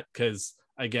on that because,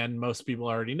 again, most people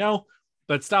already know,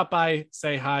 but stop by,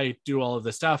 say hi, do all of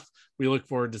the stuff. We look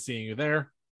forward to seeing you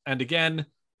there. And again,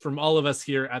 from all of us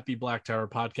here at the Black Tower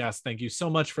Podcast, thank you so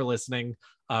much for listening.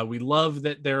 We love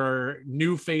that there are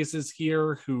new faces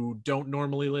here who don't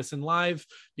normally listen live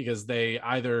because they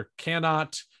either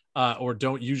cannot or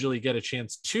don't usually get a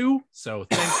chance to. So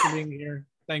thanks for being here.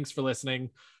 Thanks for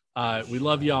listening. We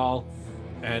love y'all.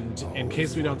 And in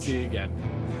case we don't see you again,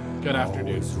 good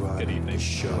afternoon, good evening,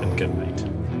 and good night.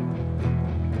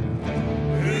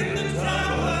 In the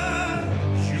tower,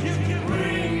 you can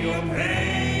bring your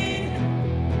pain.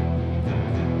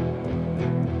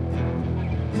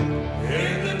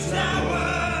 In the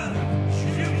tower,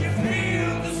 you can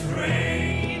feel the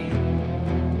strain.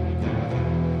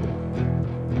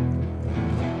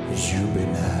 You've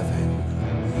been having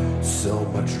so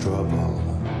much trouble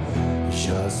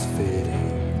just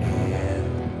fitting in.